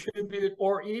contribute,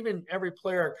 or even every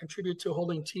player contribute to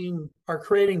holding team or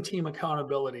creating team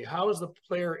accountability? How is the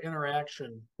player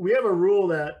interaction? We have a rule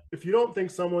that if you don't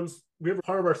think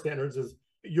part of our standards is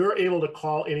you're able to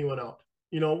call anyone out.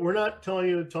 We're not telling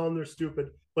you to tell them they're stupid,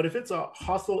 but if it's a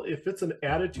hustle, if it's an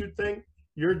attitude thing,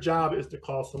 your job is to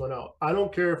call someone out. I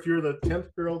don't care if you're the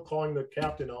 10th girl calling the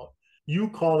captain out. You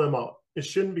call them out. It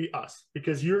shouldn't be us,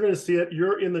 because you're going to see it.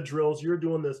 You're in the drills. You're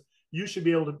doing this. You should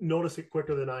be able to notice it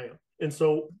quicker than I am. And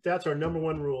so that's our number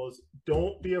one rule, is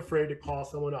don't be afraid to call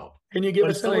someone out. Can you give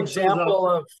us an example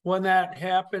of when that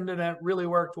happened and that really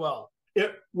worked well?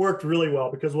 It worked really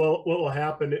well, because what will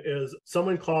happen is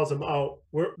someone calls them out,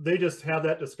 where they just have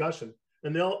that discussion,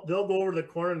 and they'll go over to the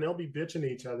corner and they'll be bitching to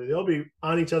each other. They'll be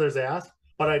on each other's ass.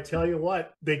 But I tell you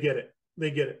what, they get it.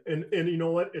 And you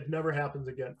know what? It never happens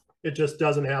again. It just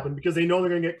doesn't happen, because they know they're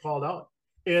going to get called out.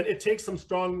 And it takes some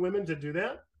strong women to do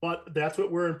that. But that's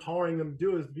what we're empowering them to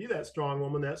do, is be that strong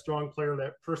woman, that strong player,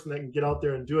 that person that can get out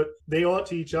there and do it. They owe it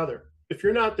to each other. If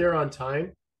you're not there on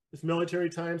time, it's military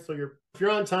time. So if you're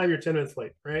on time, you're 10 minutes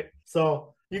late, right?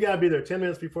 So you got to be there 10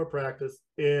 minutes before practice,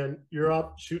 and you're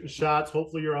up shooting shots.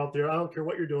 Hopefully you're out there. I don't care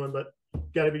what you're doing, but you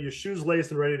got to be your shoes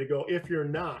laced and ready to go. If you're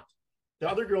not, the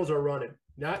other girls are running,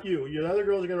 not you. The other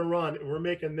girls are going to run, and we're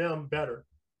making them better.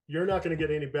 You're not going to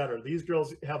get any better. These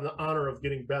girls have the honor of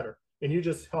getting better, and you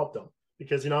just help them.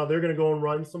 Because, they're going to go and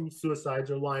run some suicides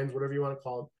or lines, whatever you want to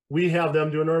call them. We have them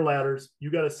doing our ladders.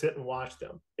 You got to sit and watch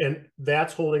them. And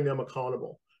that's holding them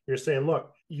accountable. You're saying,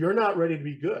 look, you're not ready to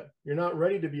be good. You're not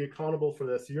ready to be accountable for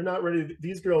this. You're not ready.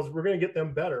 These girls, we're going to get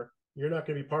them better. You're not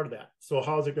going to be part of that. So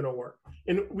how's it going to work?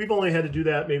 And we've only had to do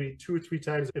that maybe 2 or 3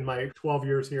 times in my 12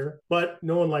 years here. But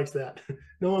no one likes that.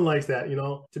 No one likes that,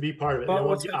 to be part of it. But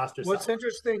what's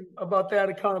interesting about that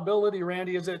accountability,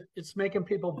 Randy, is it's making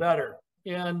people better.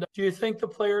 And do you think the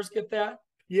players get that?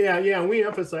 Yeah. And we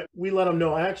emphasize, we let them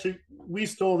know. Actually, we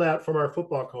stole that from our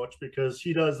football coach, because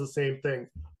he does the same thing.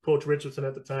 Coach Richardson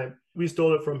at the time, we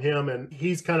stole it from him, and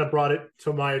he's kind of brought it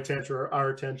to my attention, or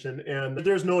our attention. And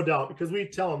there's no doubt, because we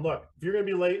tell them, look, if you're going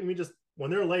to be late, and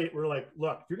when they're late, we're like,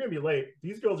 look, if you're going to be late,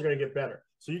 these girls are going to get better.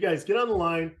 So you guys get on the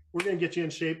line. We're going to get you in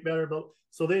shape better.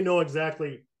 So they know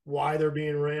exactly why they're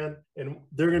being ran, and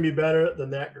they're going to be better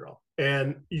than that girl.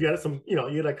 And you got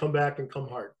you got to come back and come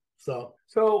hard.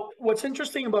 So what's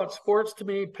interesting about sports to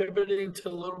me, pivoting to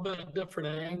a little bit different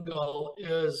angle,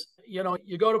 is,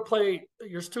 you go to play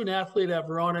your student athlete at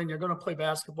Verona, and you're going to play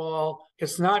basketball.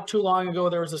 It's not too long ago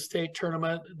there was a state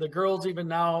tournament. The girls, even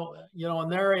now, in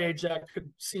their age, that could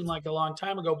seem like a long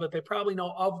time ago, but they probably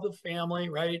know of the family,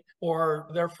 right? Or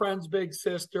their friend's big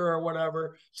sister or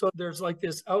whatever. So there's like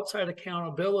this outside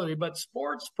accountability, but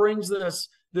sports brings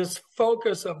this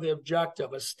focus of the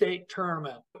objective, a state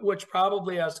tournament, which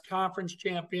probably has conference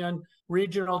champion,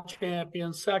 regional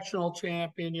champion, sectional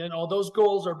champion. Those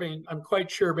goals are I'm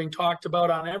quite sure, being talked about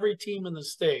on every team in the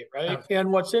state, right? Absolutely.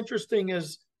 And what's interesting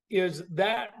is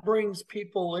that brings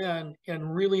people in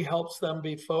and really helps them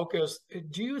be focused.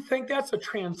 Do you think that's a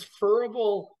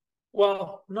transferable?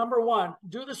 Well, number one,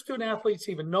 do the student athletes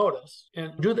even notice?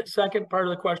 And do the second part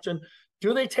of the question,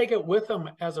 do they take it with them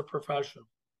as a professional?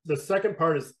 The second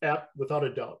part is without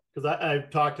a doubt, because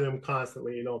I've talked to them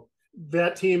constantly.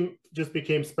 That team just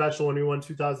became special when we won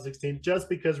 2016, just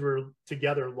because we were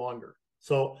together longer.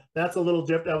 So that's a little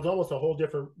different. That was almost a whole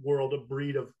different world, a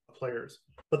breed of players.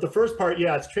 But the first part,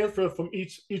 yeah, it's transferred from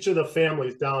each of the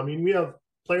families down. We have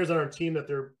players on our team that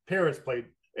their parents played,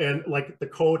 and like the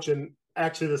coach, and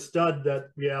actually the stud that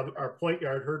we have, our point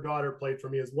guard, her daughter played for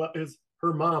me, as well as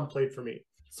her mom played for me.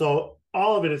 So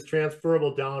all of it is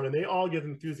transferable down, and they all get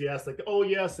enthusiastic. Oh,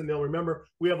 yes. And they'll remember,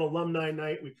 we have alumni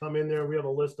night. We come in there, we have a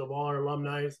list of all our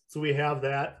alumni. So we have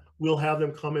that. We'll have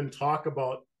them come and talk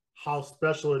about how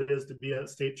special it is to be at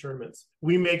state tournaments.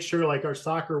 We make sure, like our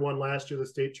soccer won last year, the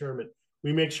state tournament,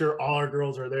 we make sure all our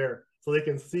girls are there, so they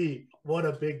can see what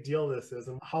a big deal this is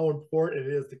and how important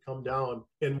it is to come down,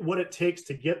 and what it takes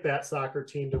to get that soccer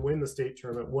team to win the state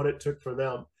tournament, what it took for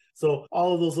them. So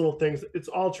all of those little things, it's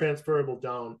all transferable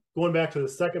down. Going back to the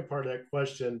second part of that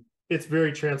question, it's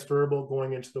very transferable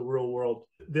going into the real world.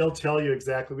 They'll tell you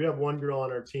exactly. We have one girl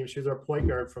on our team. She's our point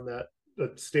guard from the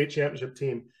state championship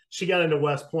team. She got into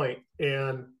West Point,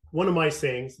 and one of my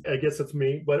sayings, I guess it's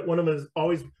me, but one of them is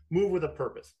always move with a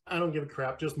purpose. I don't give a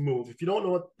crap. Just move. If you don't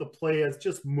know what the play is,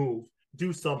 just move.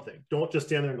 Do something. Don't just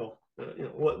stand there and go,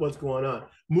 what's going on?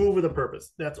 Move with a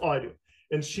purpose. That's all I do.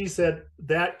 And she said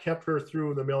that kept her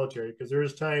through the military, because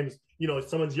there's times,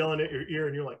 someone's yelling at your ear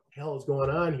and you're like, what the hell is going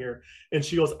on here? And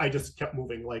she goes, I just kept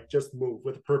moving, like just move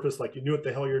with a purpose. Like you knew what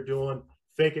the hell you're doing.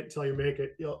 Fake it until you make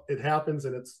it. It happens,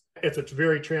 and it's a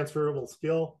very transferable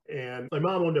skill. And my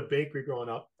mom owned a bakery growing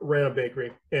up, ran a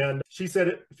bakery, and she said,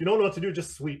 if you don't know what to do,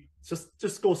 just sweep.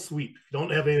 Just go sweep. If you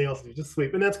don't have anything else to do, just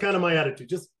sweep. And that's kind of my attitude.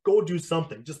 Just go do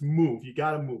something. Just move. You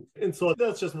got to move. And so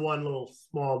that's just one little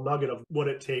small nugget of what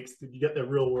it takes to get in the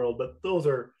real world. But those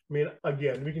are,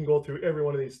 again, we can go through every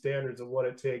one of these standards of what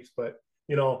it takes, but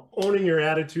owning your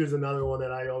attitude is another one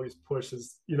that I always push.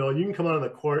 Is, you can come out on the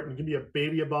court and you can be a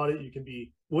baby about it. You can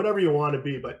be whatever you want to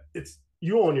be, but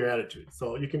you own your attitude.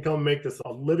 So you can come and make this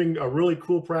a really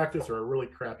cool practice or a really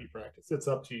crappy practice. It's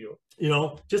up to you.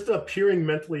 Just appearing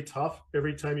mentally tough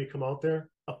every time you come out there.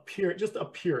 Appear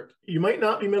it. You might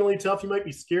not be mentally tough. You might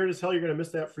be scared as hell you're going to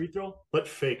miss that free throw, but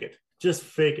fake it. Just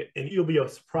fake it, and you'll be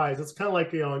surprised. It's kind of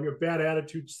like, your bad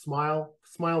attitude, smile.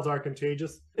 Smiles are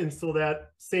contagious. And so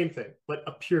that same thing, but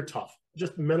appear tough.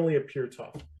 Just mentally appear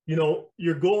tough.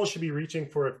 your goal should be reaching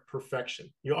for perfection.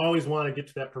 You always want to get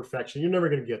to that perfection. You're never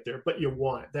going to get there, but you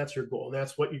want it. That's your goal. And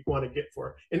that's what you want to get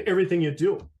for in everything you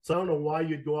do. So I don't know why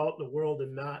you'd go out in the world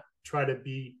and not try to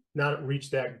not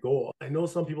reach that goal. I know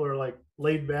some people are like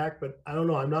laid back, but I don't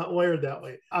know. I'm not wired that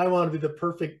way. I want to be the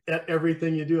perfect at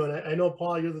everything you do. And I know,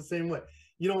 Paul, you're the same way.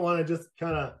 You don't want to just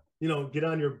kind of, get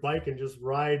on your bike and just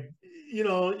ride. You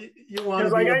want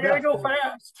to be I gotta go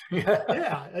fast.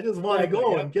 Yeah, I just want to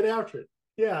go and get after it.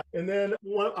 Yeah. And then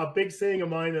a big saying of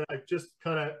mine that I just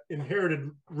kind of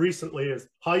inherited recently is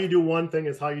how you do one thing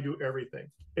is how you do everything.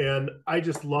 And I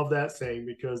just love that saying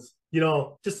because,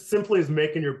 just simply as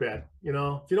making your bed,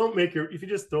 if you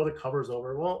just throw the covers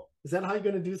over, well, is that how you're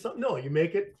going to do something? No, you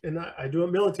make it. And I do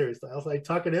it military style. So I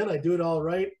tuck it in, I do it all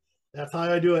right. That's how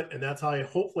I do it. And that's how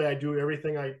hopefully I do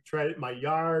everything. I try it in my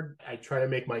yard. I try to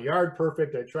make my yard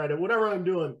perfect. I try to, whatever I'm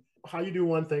doing, how you do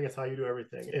one thing is how you do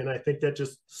everything. And I think that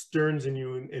just stirs in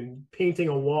you in painting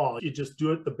a wall. You just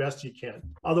do it the best you can.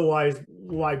 Otherwise,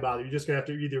 why bother? You're just going to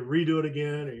have to either redo it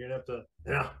again or you're going to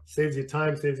have to, saves you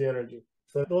time, saves you energy.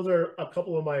 So those are a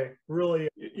couple of my really,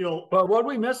 But what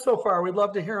we missed so far, we'd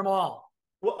love to hear them all.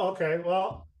 Well, okay.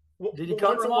 Well, did you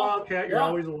cover once a them all? wildcat, you're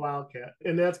always a wildcat.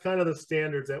 And that's kind of the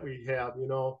standards that we have,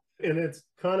 and it's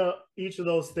kind of each of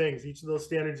those things, each of those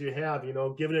standards you have,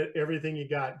 giving it everything you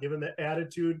got, giving the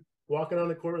attitude, walking on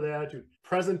the court with attitude.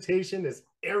 Presentation is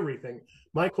everything.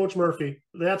 My coach Murphy,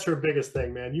 that's her biggest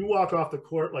thing, man. You walk off the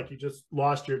court like you just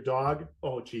lost your dog.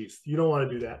 Oh, geez, you don't want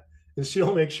to do that. And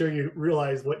she'll make sure you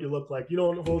realize what you look like. You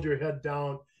don't hold your head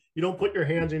down. You don't put your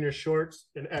hands in your shorts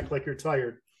and act like you're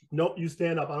tired. Nope, you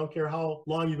stand up. I don't care how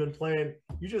long you've been playing.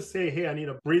 You just say, hey, I need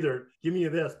a breather. Give me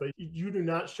this. But you do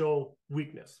not show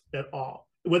weakness at all.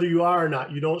 Whether you are or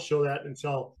not, you don't show that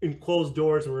until in closed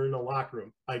doors and we're in the locker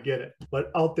room. I get it.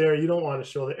 But out there, you don't want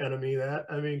to show the enemy that.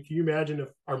 I mean, can you imagine if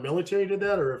our military did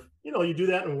that? Or if, you do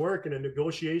that in work, in a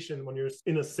negotiation, when you're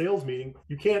in a sales meeting,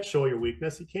 you can't show your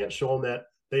weakness. You can't show them that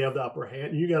they have the upper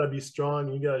hand. You got to be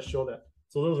strong. You got to show that.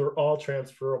 So those are all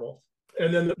transferable.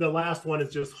 And then the last one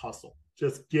is just hustle.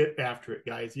 Just get after it,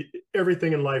 guys.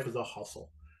 Everything in life is a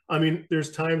hustle. I mean,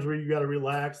 there's times where you got to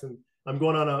relax, and I'm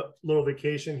going on a little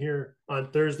vacation here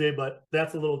on Thursday, but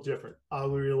that's a little different. I'll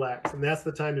relax, and that's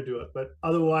the time to do it. But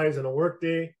otherwise, in a work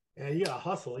day, you got to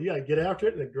hustle. You got to get after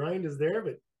it, and the grind is there.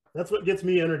 But that's what gets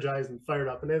me energized and fired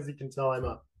up. And as you can tell, I'm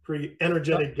a pretty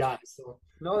energetic guy. So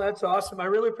no, that's awesome. I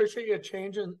really appreciate you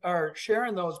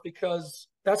sharing those, because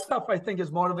that stuff I think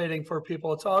is motivating for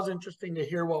people. It's always interesting to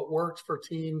hear what works for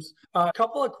teams. A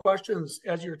couple of questions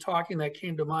as you're talking that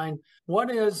came to mind.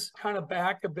 One is kind of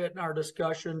back a bit in our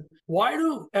discussion. Why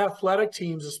do athletic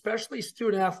teams, especially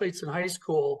student athletes in high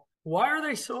school, why are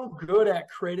they so good at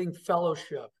creating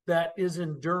fellowship that is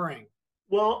enduring?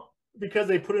 Well, because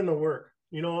they put in the work.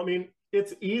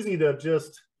 It's easy to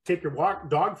just take your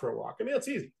dog for a walk. I mean, it's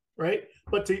easy, right?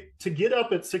 But to get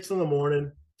up at 6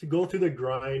 a.m, to go through the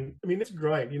grind. I mean, it's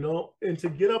grind, and to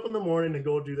get up in the morning and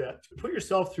go do that, to put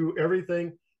yourself through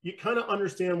everything, you kind of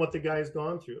understand what the guy's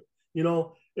gone through.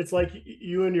 It's like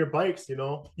you and your bikes, you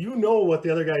know what the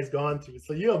other guy's gone through.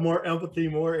 So you have more empathy,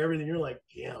 more everything. You're like,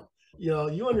 damn,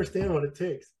 you understand what it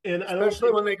takes. And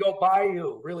especially when they go by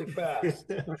you really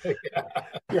fast.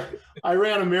 Yeah. I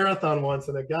ran a marathon once,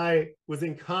 and a guy was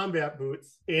in combat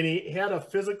boots, and he had a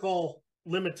physical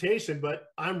limitation, but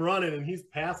I'm running and he's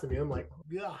passing me. I'm like,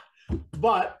 yeah.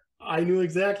 But I knew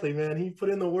exactly, man. He put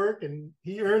in the work and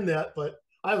he earned that. But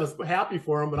I was happy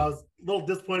for him, but I was a little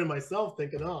disappointed myself,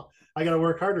 thinking, oh, I got to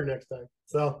work harder next time.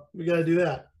 So we got to do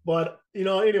that. But,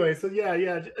 anyway, so yeah.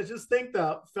 I just think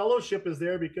the fellowship is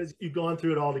there because you've gone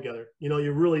through it all together.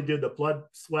 You really did the blood,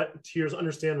 sweat, and tears,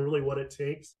 understand really what it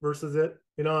takes versus it.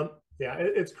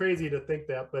 It's crazy to think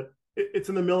that, but it's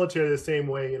in the military the same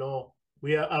way,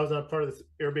 I was on part of this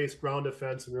air base ground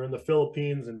defense, and we were in the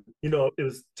Philippines, and it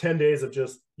was 10 days of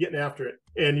just getting after it.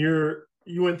 And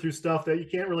you went through stuff that you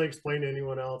can't really explain to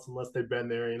anyone else unless they've been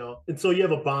there, And so you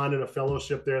have a bond and a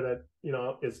fellowship there that,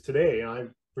 is today. I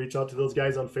reach out to those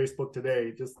guys on Facebook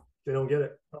today, just they don't get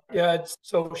it. Yeah,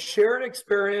 so shared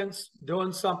experience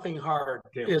doing something hard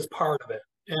is part of it.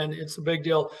 And it's a big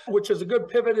deal, which is a good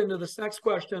pivot into this next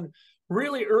question.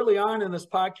 Really early on in this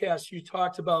podcast, you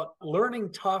talked about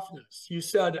learning toughness. You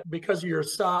said because of your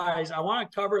size, I want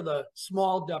to cover the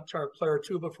small depth chart player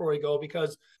too before we go,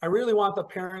 because I really want the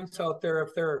parents out there,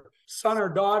 if their son or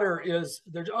daughter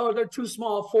they're too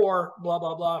small for blah,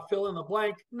 blah, blah, fill in the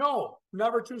blank. No,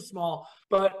 never too small.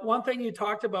 But one thing you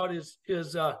talked about is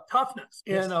toughness.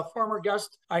 Yes. And a former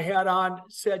guest I had on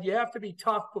said, you have to be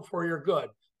tough before you're good.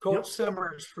 Coach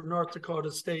Simmers from North Dakota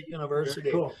State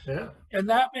University. Very cool. Yeah. And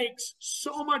that makes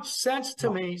so much sense to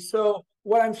me. So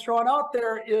what I'm throwing out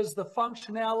there is the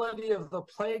functionality of the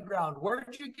playground. Where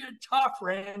did you get tough,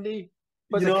 Randy?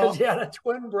 Was it because you had a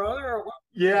twin brother or what?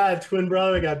 Yeah, a twin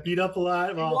brother. I got beat up a lot.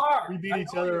 You Well, are. we beat I each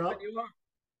know other you, up. but you are.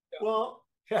 Yeah. Well,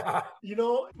 Yeah. you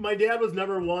know, my dad was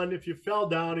never one. If you fell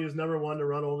down, he was never one to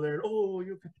run over there and, oh,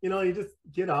 you know, you just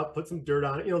get up, put some dirt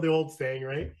on it. You know, the old saying,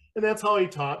 right? And that's how he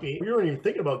taught me. You weren't even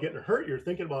thinking about getting hurt. You're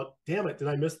thinking about, damn it, did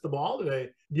I miss the ball? Did I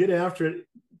get after it?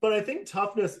 But I think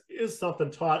toughness is something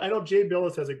taught. I know Jay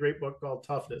Billis has a great book called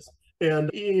Toughness.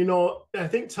 And, you know, I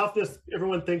think toughness,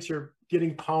 everyone thinks you're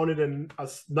getting pounded and a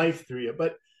knife through you,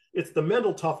 but it's the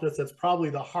mental toughness that's probably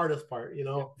the hardest part, you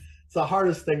know? It's the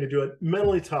hardest thing to do it.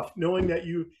 Mentally tough, knowing that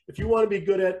if you want to be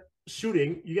good at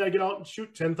shooting, you got to get out and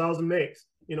shoot 10,000 makes,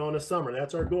 you know, in the summer.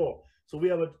 That's our goal. So we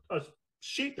have a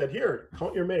sheet that here,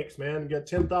 count your makes, man, and get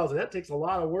 10,000. That takes a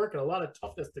lot of work and a lot of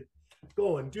toughness to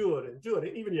go and do it and do it.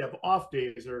 And even you have off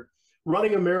days or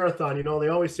running a marathon, you know, they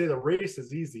always say the race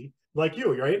is easy. Like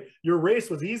you, right? Your race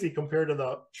was easy compared to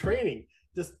the training.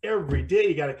 Just every day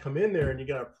you got to come in there and you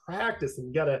got to practice and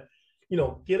you got to, you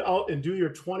know, get out and do your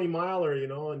 20-miler, you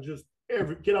know, and just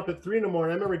get up at 3 in the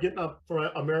morning. I remember getting up for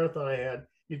a marathon I had.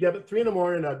 You'd get up at 3 in the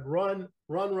morning, I'd run,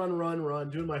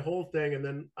 doing my whole thing. And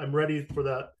then I'm ready for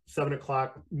that 7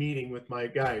 o'clock meeting with my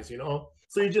guys, you know?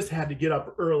 So you just had to get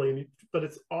up early, but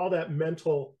it's all that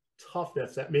mental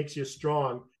toughness that makes you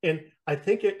strong. And I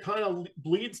think it kind of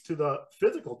bleeds to the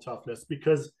physical toughness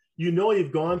because you know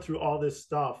you've gone through all this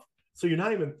stuff. So you're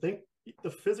not even thinking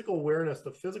the physical awareness,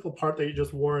 the physical part that you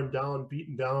just worn down,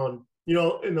 beaten down. You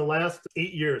know, in the last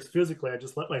 8 years, physically, I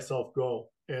just let myself go.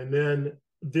 And then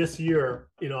this year,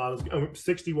 you know, I'm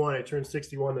 61. I turned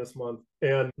 61 this month.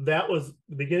 And that was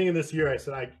the beginning of this year. I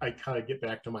said, I kind of get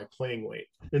back to my playing weight.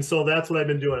 And so that's what I've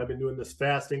been doing. I've been doing this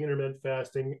fasting, intermittent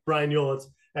fasting. Brian Yulitz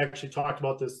actually talked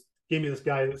about this, gave me this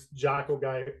guy, this Jocko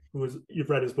guy you've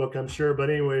read his book, I'm sure. But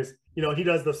anyways, you know, he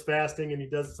does this fasting and he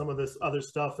does some of this other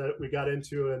stuff that we got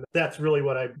into. And that's really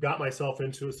what I got myself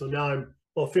into. So now I'm,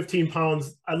 well, 15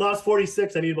 pounds. I lost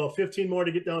 46. I need about 15 more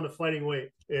to get down to fighting weight.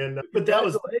 And, but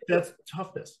that's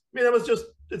toughness. I mean,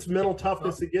 it's mental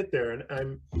toughness to get there.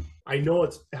 And I know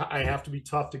I have to be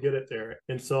tough to get it there.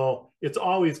 And so it's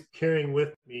always carrying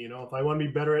with me, you know, if I want to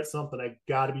be better at something, I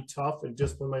got to be tough and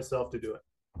discipline myself to do it.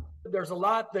 There's a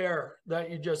lot there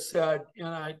that you just said.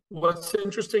 And what's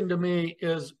interesting to me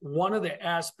is one of the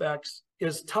aspects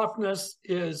is toughness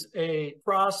is a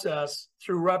process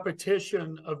through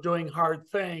repetition of doing hard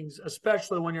things,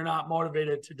 especially when you're not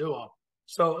motivated to do them.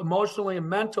 So emotionally and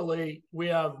mentally, we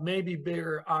have maybe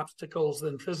bigger obstacles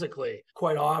than physically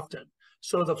quite often.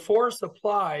 So the force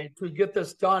applied to get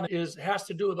this done has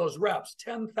to do with those reps.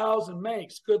 10,000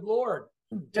 makes, good Lord.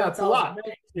 Yeah, it's a lot.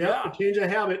 Yeah, to change a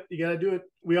habit, you got to do it.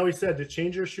 We always said to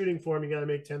change your shooting form, you got to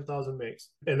make 10,000 makes,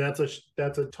 and that's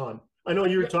a ton. I know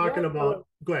you were talking about.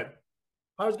 Go ahead.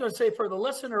 I was going to say, for the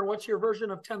listener, what's your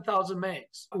version of 10,000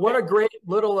 makes? What a great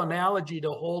little analogy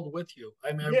to hold with you.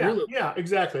 I mean, yeah,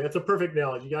 exactly. That's a perfect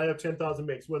analogy. You got to have 10,000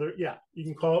 makes. Whether, you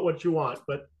can call it what you want,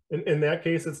 but in that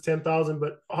case, it's 10,000.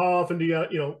 But how often do you,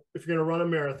 if you're going to run a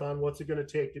marathon, what's it going to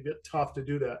take to get tough to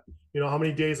do that? You know, how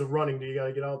many days of running do you got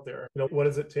to get out there? You know, what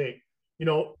does it take? You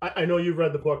know, I know you've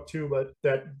read the book too, but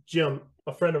that Jim,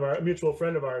 a mutual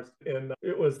friend of ours, and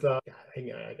it was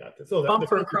hang on, I got this. Oh,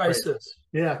 comfort crisis.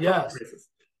 Yeah, yes. Crisis.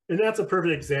 And that's a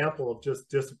perfect example of just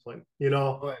discipline. You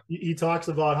know, right. He talks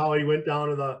about how he went down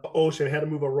to the ocean, had to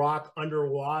move a rock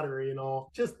underwater, you know,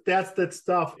 just that's that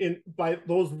stuff. And by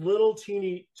those little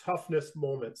teeny toughness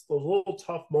moments, those little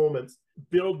tough moments,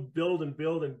 build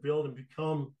and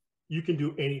become, you can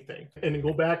do anything. And to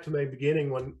go back to my beginning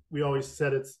when we always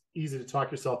said it's easy to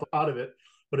talk yourself out of it,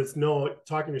 but it's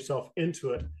talking yourself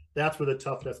into it. That's where the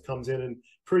toughness comes in. And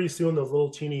pretty soon those little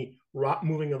teeny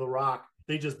moving of the rock,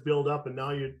 they just build up, and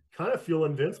now you kind of feel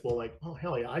invincible. Like, oh,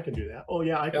 hell yeah, I can do that. Oh,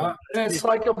 yeah, I can. Yeah. It's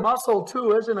like a muscle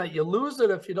too, isn't it? You lose it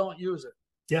if you don't use it.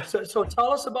 Yeah. So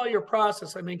tell us about your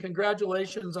process. I mean,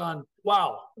 congratulations on,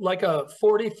 wow, like a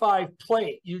 45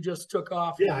 plate you just took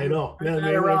off. Yeah, I know. Yeah,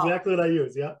 that's exactly what I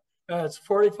use. Yeah. It's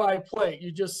 45 plate.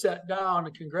 You just sat down,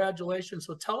 and congratulations.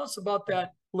 So tell us about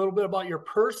that, a little bit about your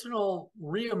personal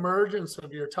reemergence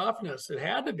of your toughness. It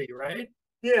had to be, right?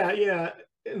 Yeah.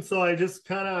 And so I just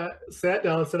kind of sat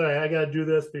down and said, I got to do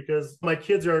this because my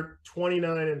kids are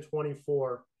 29 and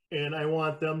 24, and I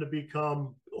want them to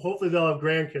become, hopefully they'll have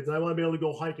grandkids, and I want to be able to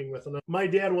go hiking with them. My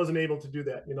dad wasn't able to do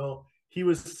that. You know, he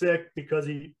was sick because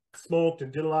he smoked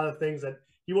and did a lot of things that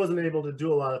he wasn't able to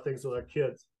do a lot of things with our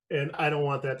kids. And I don't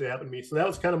want that to happen to me. So that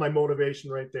was kind of my motivation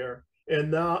right there.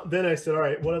 And then I said, all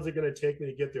right, what is it going to take me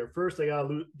to get there? First, I got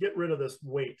to get rid of this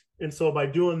weight. And so by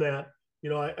doing that,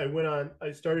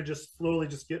 I started just slowly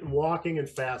just getting walking and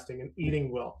fasting and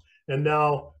eating well. And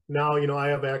now, I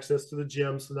have access to the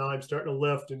gym. So now I'm starting to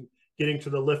lift and getting to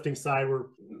the lifting side where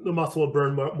the muscle will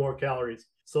burn more calories.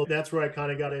 So that's where I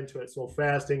kind of got into it. So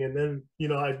fasting, and then,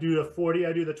 I do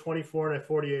the 24 and a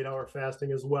 48-hour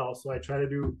fasting as well. So I try to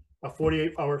do a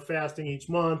 48-hour fasting each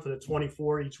month and a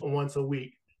 24 each once a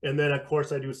week. And then, of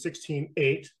course, I do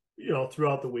 16-8,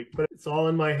 throughout the week. But it's all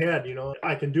in my head.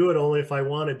 I can do it only if I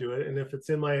want to do it. And if it's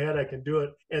in my head, I can do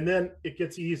it. And then it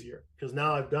gets easier because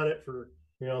now I've done it for,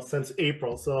 since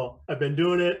April. So I've been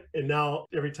doing it. And now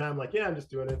every time, like, yeah, I'm just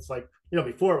doing it. It's like,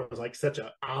 before it was like such an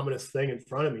ominous thing in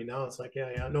front of me. Now it's like,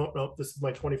 yeah, no, this is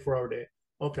my 24-hour day.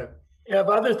 Okay. Have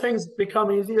other things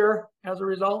become easier as a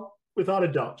result? Without a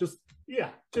doubt. Just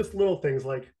little things.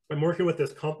 Like I'm working with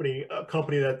this company, a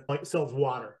company that like sells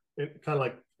water, and kind of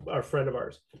like our friend of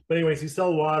ours. But anyways, he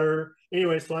sells water.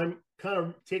 Anyway, so I'm kind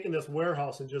of taking this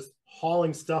warehouse and just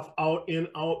hauling stuff out,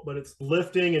 but it's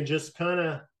lifting and just kind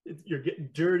of, you're getting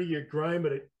dirty, you're grime,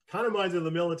 but it kind of reminds me of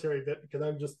the military bit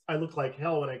because I look like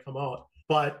hell when I come out.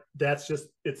 But that's just,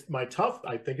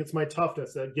 I think it's my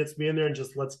toughness that gets me in there and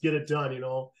just let's get it done,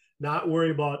 not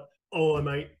worry about,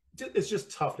 it's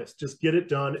just toughness. Just get it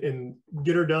done, and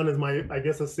get her done is I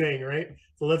guess a saying, right?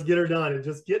 So let's get her done and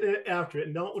just get it after it.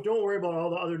 And don't worry about all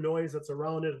the other noise that's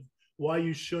around it, why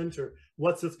you shouldn't, or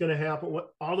what's going to happen,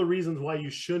 all the reasons why you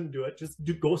shouldn't do it. Just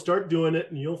go start doing it,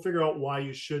 and you'll figure out why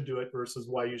you should do it versus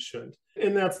why you shouldn't.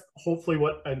 And that's hopefully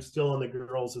what I'm still on the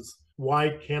girls is,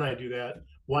 why can't I do that?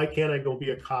 Why can't I go be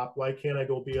a cop? Why can't I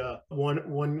go be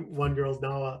one girl's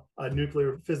now a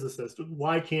nuclear physicist?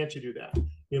 Why can't you do that?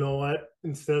 You know what?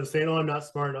 Instead of saying, oh, I'm not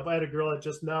smart enough. I had a girl that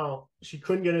just now, she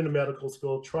couldn't get into medical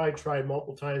school, tried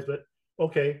multiple times, but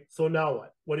okay, so now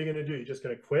what? What are you going to do? You're just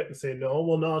going to quit and say no?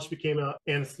 Well, no, she became an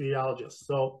anesthesiologist.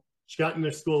 So she got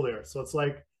into school there. So it's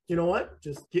like, you know what?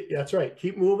 That's right.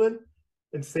 Keep moving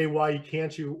and say why you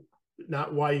can't,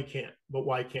 not why you can't, but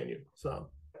why can you? So.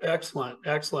 Excellent.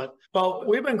 Well,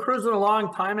 we've been cruising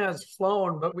along. Time has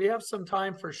flown, but we have some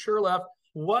time for sure left.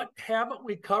 What haven't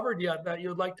we covered yet that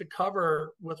you'd like to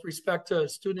cover with respect to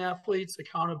student athletes,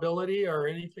 accountability, or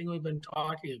anything we've been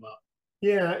talking about?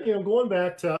 Yeah, going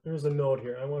back to, there's a note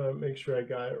here. I want to make sure I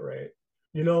got it right.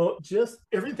 Just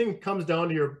everything comes down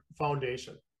to your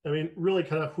foundation. I mean, really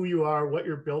kind of who you are, what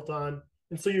you're built on.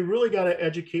 And so you really got to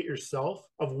educate yourself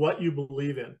of what you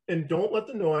believe in. And don't let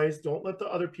the noise, don't let the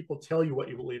other people tell you what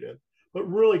you believe in, but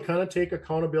really kind of take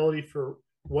accountability for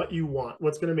what you want,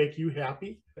 what's going to make you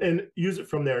happy, and use it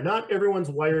from there. Not everyone's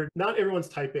wired, not everyone's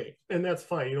type A, and that's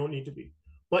fine. You don't need to be.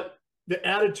 But the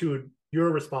attitude,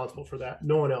 you're responsible for that.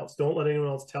 No one else. Don't let anyone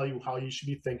else tell you how you should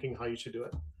be thinking, how you should do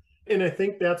it. And I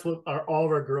think that's what all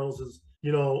of our girls is,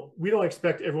 we don't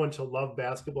expect everyone to love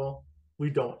basketball. We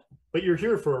don't. But you're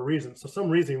here for a reason. So some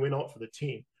reason you went out for the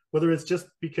team. Whether it's just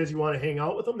because you want to hang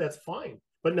out with them, that's fine.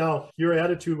 But now your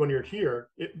attitude when you're here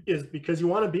is because you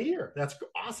want to be here. That's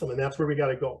awesome. And that's where we got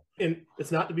to go. And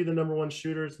it's not to be the number one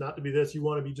shooter. It's not to be this. You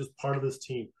want to be just part of this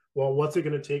team. Well, what's it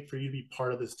going to take for you to be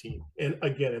part of this team? And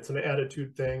again, it's an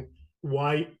attitude thing.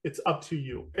 Why? It's up to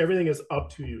you. Everything is up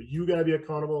to you. You got to be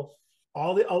accountable.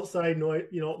 All the outside noise,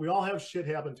 we all have shit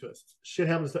happen to us. Shit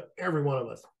happens to every one of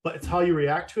us. But it's how you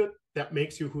react to it that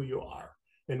makes you who you are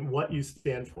and what you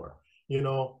stand for.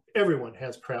 Everyone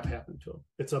has crap happen to them.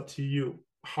 It's up to you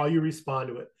how you respond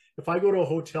to it. If I go to a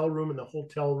hotel room and the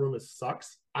hotel room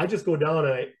sucks, I just go down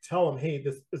and I tell them, hey,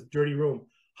 this dirty room.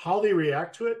 How they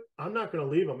react to it, I'm not going to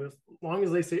leave them as long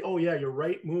as they say, oh yeah, you're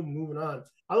right, moving on.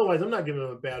 Otherwise, I'm not giving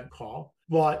them a bad call,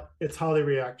 but it's how they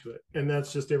react to it. And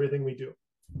that's just everything we do.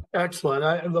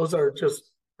 Excellent. Those are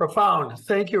just profound.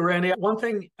 Thank you, Randy. One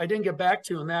thing I didn't get back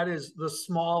to, and that is the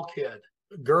small kid.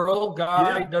 Girl,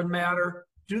 guy, doesn't matter.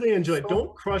 Do they enjoy it?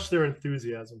 Don't crush their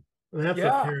enthusiasm. And that's the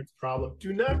parents' problem.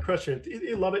 Do not crush it.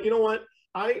 They love it. You know what?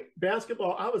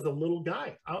 Basketball, I was a little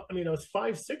guy. I was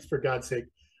 5'6", for God's sake.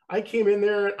 I came in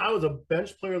there and I was a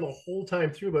bench player the whole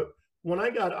time through. But when I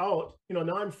got out,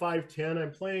 now I'm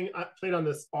 5'10". I played on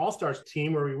this all-stars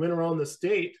team where we went around the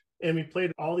state and we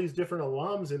played all these different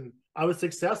alums. And I was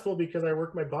successful because I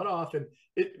worked my butt off, and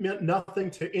it meant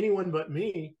nothing to anyone but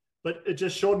me. But it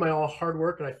just showed my all hard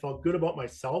work, and I felt good about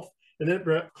myself. And then it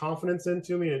brought confidence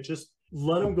into me, and it just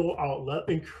let them go out,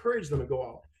 encourage them to go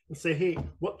out and say, hey,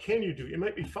 what can you do? It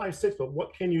might be 5'6", but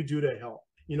what can you do to help?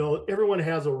 Everyone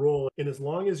has a role. And as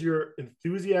long as you're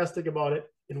enthusiastic about it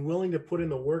and willing to put in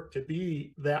the work to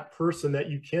be that person that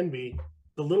you can be,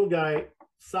 the little guy,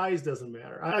 size doesn't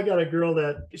matter. I got a girl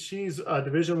that she's a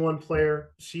Division I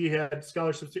player. She had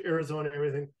scholarships to Arizona and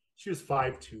everything. She was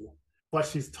 5'2". but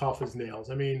she's tough as nails.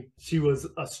 I mean, she was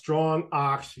a strong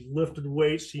ox. She lifted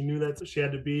weights. She knew that's what she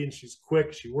had to be, and she's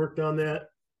quick. She worked on that.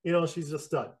 You know, she's a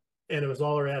stud. And it was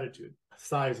all her attitude.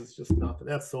 Size is just nothing.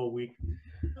 That's so weak.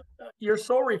 You're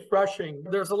so refreshing.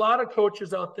 There's a lot of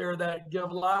coaches out there that give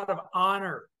a lot of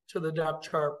honor to the depth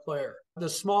chart player, the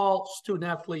small student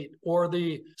athlete, or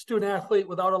the student athlete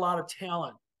without a lot of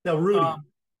talent. Now, Rudy,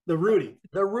 the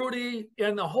Rudy,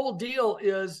 and the whole deal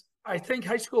is, I think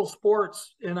high school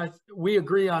sports, and we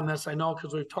agree on this, I know,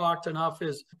 because we've talked enough,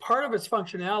 is part of its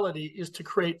functionality is to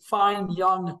create fine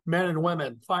young men and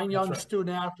women, fine young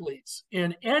student athletes.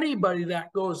 And anybody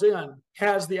that goes in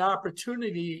has the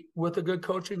opportunity with a good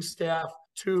coaching staff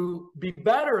to be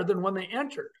better than when they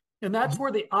entered. And that's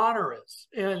where the honor is.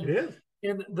 And it is.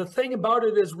 And the thing about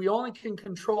it is we only can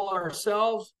control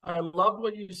ourselves. I loved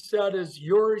what you said is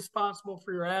you're responsible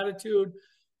for your attitude.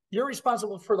 You're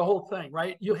responsible for the whole thing,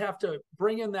 right? You have to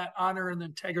bring in that honor and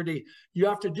integrity. You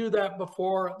have to do that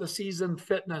before the season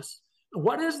fitness.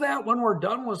 What is that when we're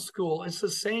done with school? It's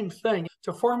the same thing.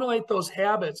 To formulate those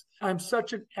habits, I'm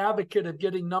such an advocate of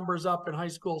getting numbers up in high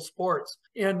school sports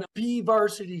and B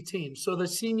varsity teams. So the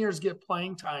seniors get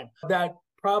playing time that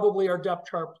probably are depth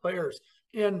chart players.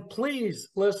 And please,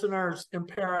 listeners and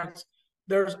parents,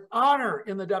 there's honor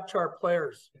in the depth chart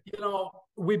players. You know,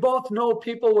 we both know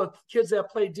people with kids that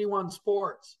play D1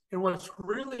 sports. And what's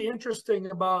really interesting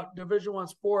about Division I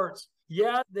sports,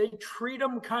 yeah, they treat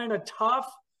them kind of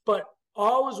tough, but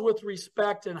always with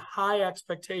respect and high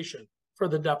expectation for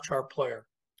the depth chart player.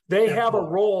 They have a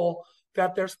role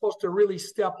that they're supposed to really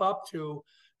step up to.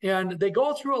 And they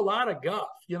go through a lot of guff.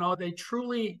 You know, they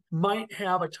truly might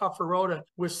have a tougher road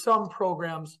with some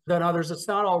programs than others. It's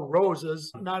not all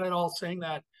roses, not at all saying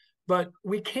that. But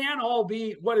we can't all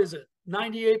be,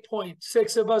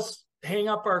 98.6 of us hang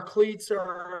up our cleats or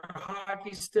our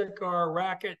hockey stick or our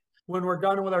racket when we're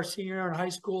done with our senior year in high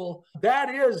school. That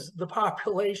is the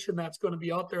population that's going to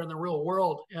be out there in the real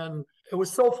world. And it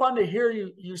was so fun to hear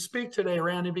you speak today,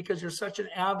 Randy, because you're such an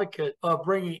advocate of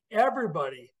bringing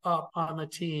everybody up on the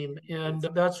team. And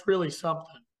that's really something.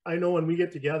 I know when we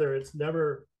get together, it's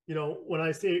never, when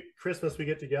I say Christmas, we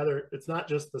get together, it's not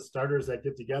just the starters that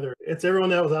get together. It's everyone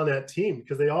that was on that team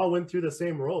because they all went through the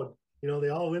same road. They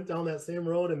all went down that same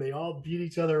road and they all beat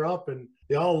each other up and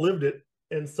they all lived it.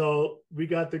 And so we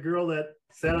got the girl that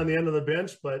sat on the end of the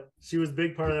bench, but she was a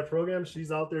big part of that program. She's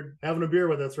out there having a beer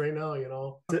with us right now,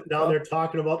 sitting down there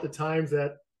talking about the times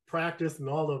at practice and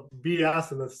all the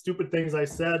BS and the stupid things I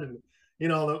said and,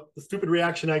 the stupid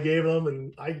reaction I gave them.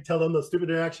 And I tell them the stupid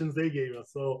reactions they gave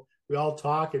us. So we all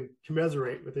talk and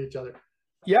commiserate with each other.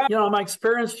 Yeah, my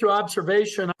experience through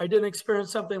observation, I didn't experience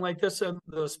something like this in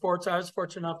the sports I was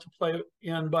fortunate enough to play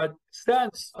in, but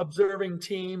since observing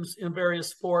teams in various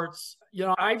sports,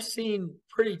 I've seen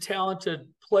pretty talented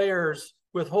players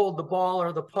withhold the ball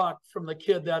or the puck from the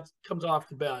kid that comes off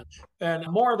the bench, and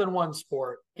more than one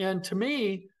sport. And to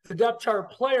me, the depth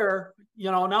chart player,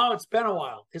 now it's been a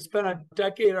while. It's been a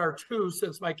decade or two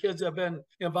since my kids have been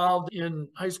involved in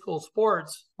high school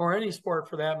sports or any sport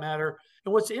for that matter.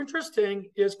 And what's interesting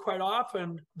is quite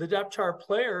often the depth chart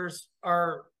players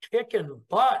are kicking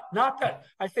butt. Not that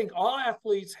I think all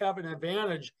athletes have an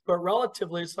advantage, but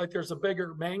relatively it's like there's a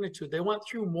bigger magnitude. They went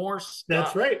through more stuff.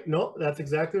 That's right. No, that's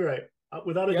exactly right.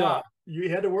 Without a doubt, you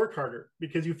had to work harder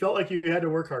because you felt like you had to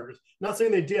work harder. Not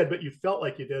saying they did, but you felt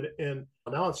like you did. And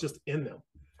now it's just in them.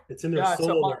 It's in their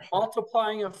soul. It's a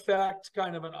multiplying effect,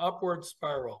 kind of an upward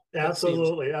spiral.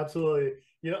 Absolutely. Absolutely.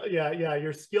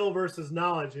 Your skill versus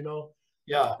knowledge,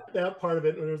 Yeah. That part of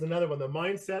it. And there's another one, the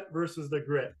mindset versus the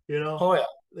grit, Oh, yeah.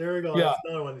 There we go. Yeah. That's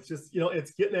another one. It's just,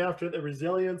 it's getting after it. The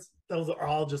resilience. Those are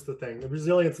all just the thing. The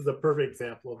resilience is a perfect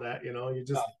example of that. You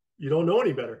don't know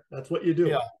any better. That's what you do.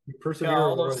 Yeah. You persevere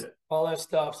all that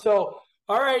stuff. So,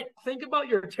 all right, think about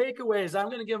your takeaways. I'm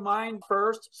going to give mine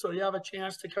first, so you have a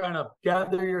chance to kind of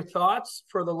gather your thoughts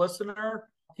for the listener,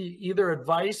 either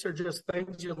advice or just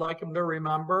things you'd like them to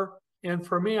remember. And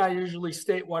for me, I usually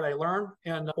state what I learned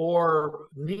or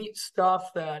neat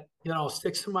stuff that,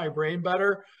 sticks in my brain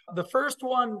better. The first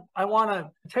one I want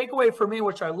to take away for me,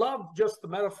 which I love just the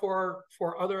metaphor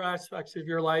for other aspects of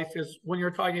your life, is when you're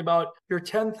talking about your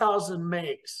 10,000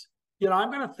 makes.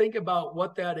 I'm going to think about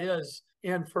what that is.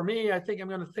 And for me, I think I'm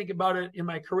going to think about it in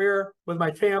my career, with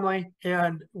my family,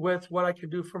 and with what I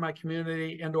can do for my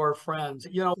community and or friends.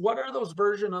 What are those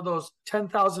version of those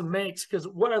 10,000 makes? Because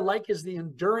what I like is the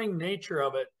enduring nature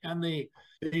of it and the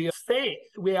the faith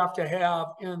we have to have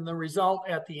in the result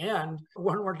at the end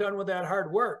when we're done with that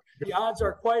hard work. The odds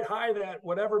are quite high that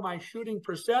whatever my shooting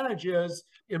percentage is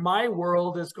in my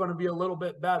world is going to be a little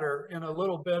bit better, and a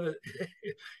little bit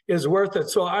is worth it.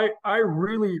 So I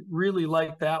really, really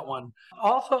like that one.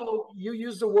 Also, you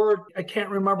used the word, I can't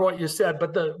remember what you said,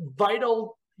 but the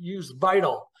vital, use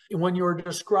vital when you were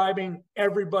describing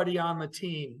everybody on the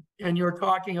team, and you were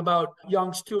talking about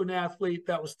young student athlete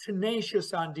that was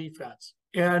tenacious on defense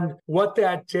and what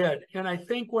that did. And I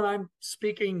think when I'm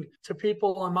speaking to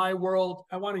people in my world,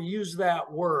 I want to use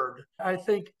that word. I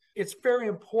think it's very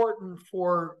important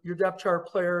for your depth chart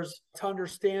players to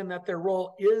understand that their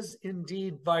role is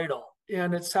indeed vital.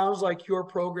 And it sounds like your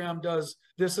program does,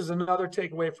 this is another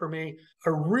takeaway for me,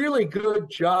 a really good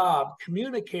job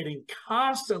communicating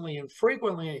constantly and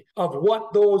frequently of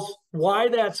why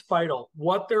that's vital,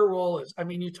 what their role is. I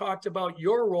mean, you talked about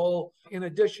your role in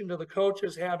addition to the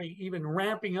coaches having even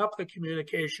ramping up the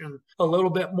communication a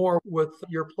little bit more with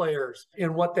your players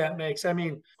and what that makes. I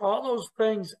mean, all those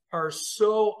things are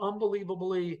so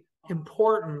unbelievably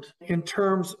important in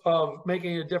terms of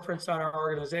making a difference on our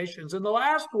organizations. And the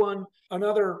last one,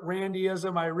 another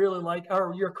Randyism I really like,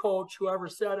 or your coach, whoever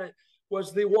said it,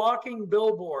 was the walking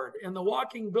billboard. And the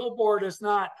walking billboard is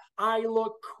not, I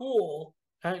look cool,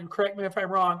 and correct me if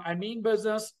I'm wrong, I mean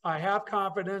business, I have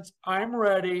confidence, I'm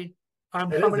ready,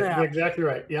 I'm coming out. Exactly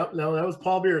right. Yep. No, that was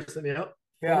Paul Beerson. Yep.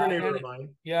 Yeah, neighbor of mine.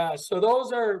 Yeah, so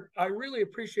those are, I really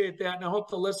appreciate that, and I hope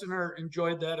the listener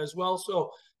enjoyed that as well.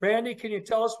 So, Randy, can you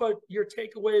tell us what your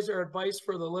takeaways or advice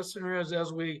for the listeners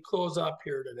as we close up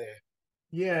here today?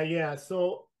 Yeah.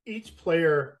 So each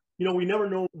player, we never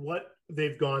know what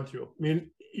they've gone through. I mean,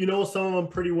 some of them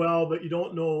pretty well, but you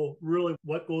don't know really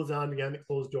what goes on behind the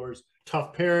closed doors.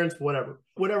 Tough parents,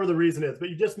 whatever the reason is, but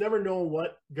you just never know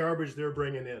what garbage they're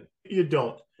bringing in. You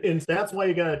don't. And that's why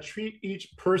you got to treat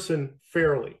each person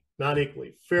fairly, not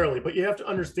equally, fairly, but you have to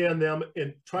understand them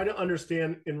and try to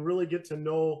understand and really get to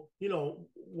know,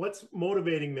 what's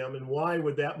motivating them and why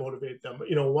would that motivate them?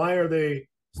 Why are they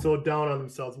so down on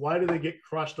themselves? Why do they get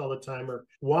crushed all the time?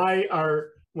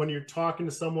 Or when you're talking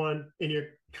to someone and you're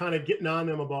kind of getting on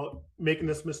them about making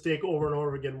this mistake over and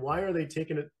over again, why are they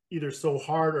taking it either so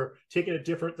hard or taking it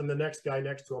different than the next guy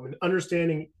next to them? And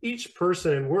understanding each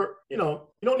person, and you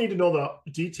don't need to know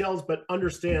the details, but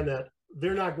understand that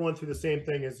they're not going through the same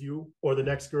thing as you or the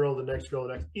next girl.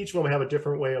 Each of them have a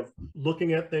different way of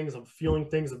looking at things, of feeling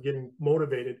things, of getting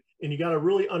motivated. And you got to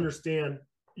really understand,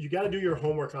 you got to do your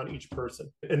homework on each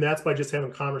person. And that's by just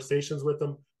having conversations with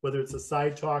them, whether it's a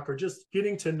side talk or just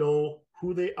getting to know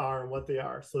who they are and what they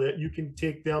are, so that you can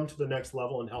take them to the next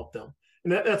level and help them.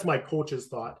 And that's my coach's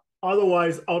thought.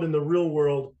 Otherwise, out in the real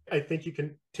world, I think you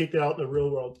can take that out in the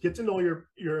real world. Get to know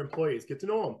your employees, get to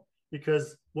know them,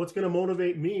 because what's going to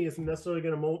motivate me isn't necessarily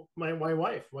going to motivate my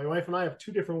wife. My wife and I have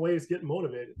two different ways of getting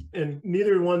motivated, and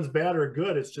neither one's bad or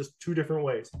good. It's just two different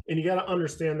ways. And you got to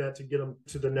understand that to get them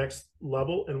to the next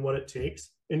level and what it takes,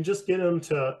 and just get them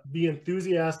to be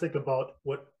enthusiastic about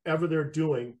whatever they're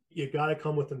doing. You got to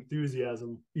come with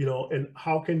enthusiasm, and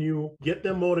how can you get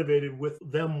them motivated with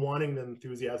them wanting the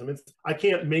enthusiasm? I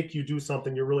can't make you do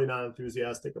something you're really not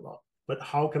enthusiastic about, but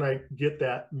how can I get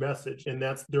that message? And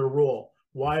that's their role.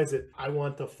 Why is it? I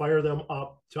want to fire them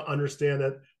up to understand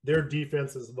that their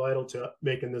defense is vital to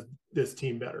making this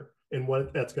team better, and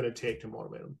what that's going to take to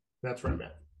motivate them. That's where I'm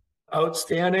at.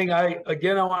 Outstanding. I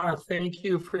want to thank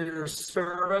you for your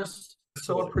service.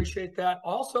 So appreciate that.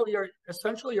 Also,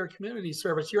 essentially your community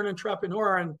service. You're an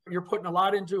entrepreneur, and you're putting a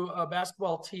lot into a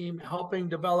basketball team, helping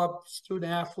develop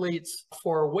student athletes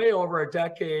for way over a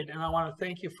decade. And I want to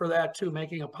thank you for that too,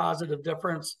 making a positive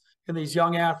difference in these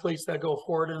young athletes that go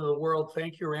forward into the world.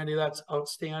 Thank you, Randy. That's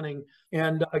outstanding.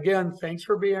 And again, thanks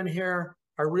for being here.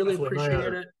 I really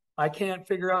appreciate it. I can't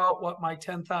figure out what my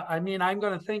 10,000, I'm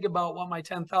going to think about what my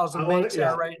 10,000 makes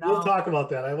are right now. We'll talk about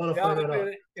that. I want to find that out.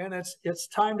 And it's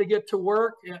time to get to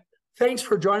work. Thanks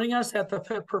for joining us at the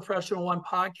Fit Professional 1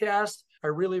 podcast. I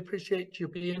really appreciate you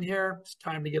being here. It's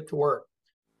time to get to work.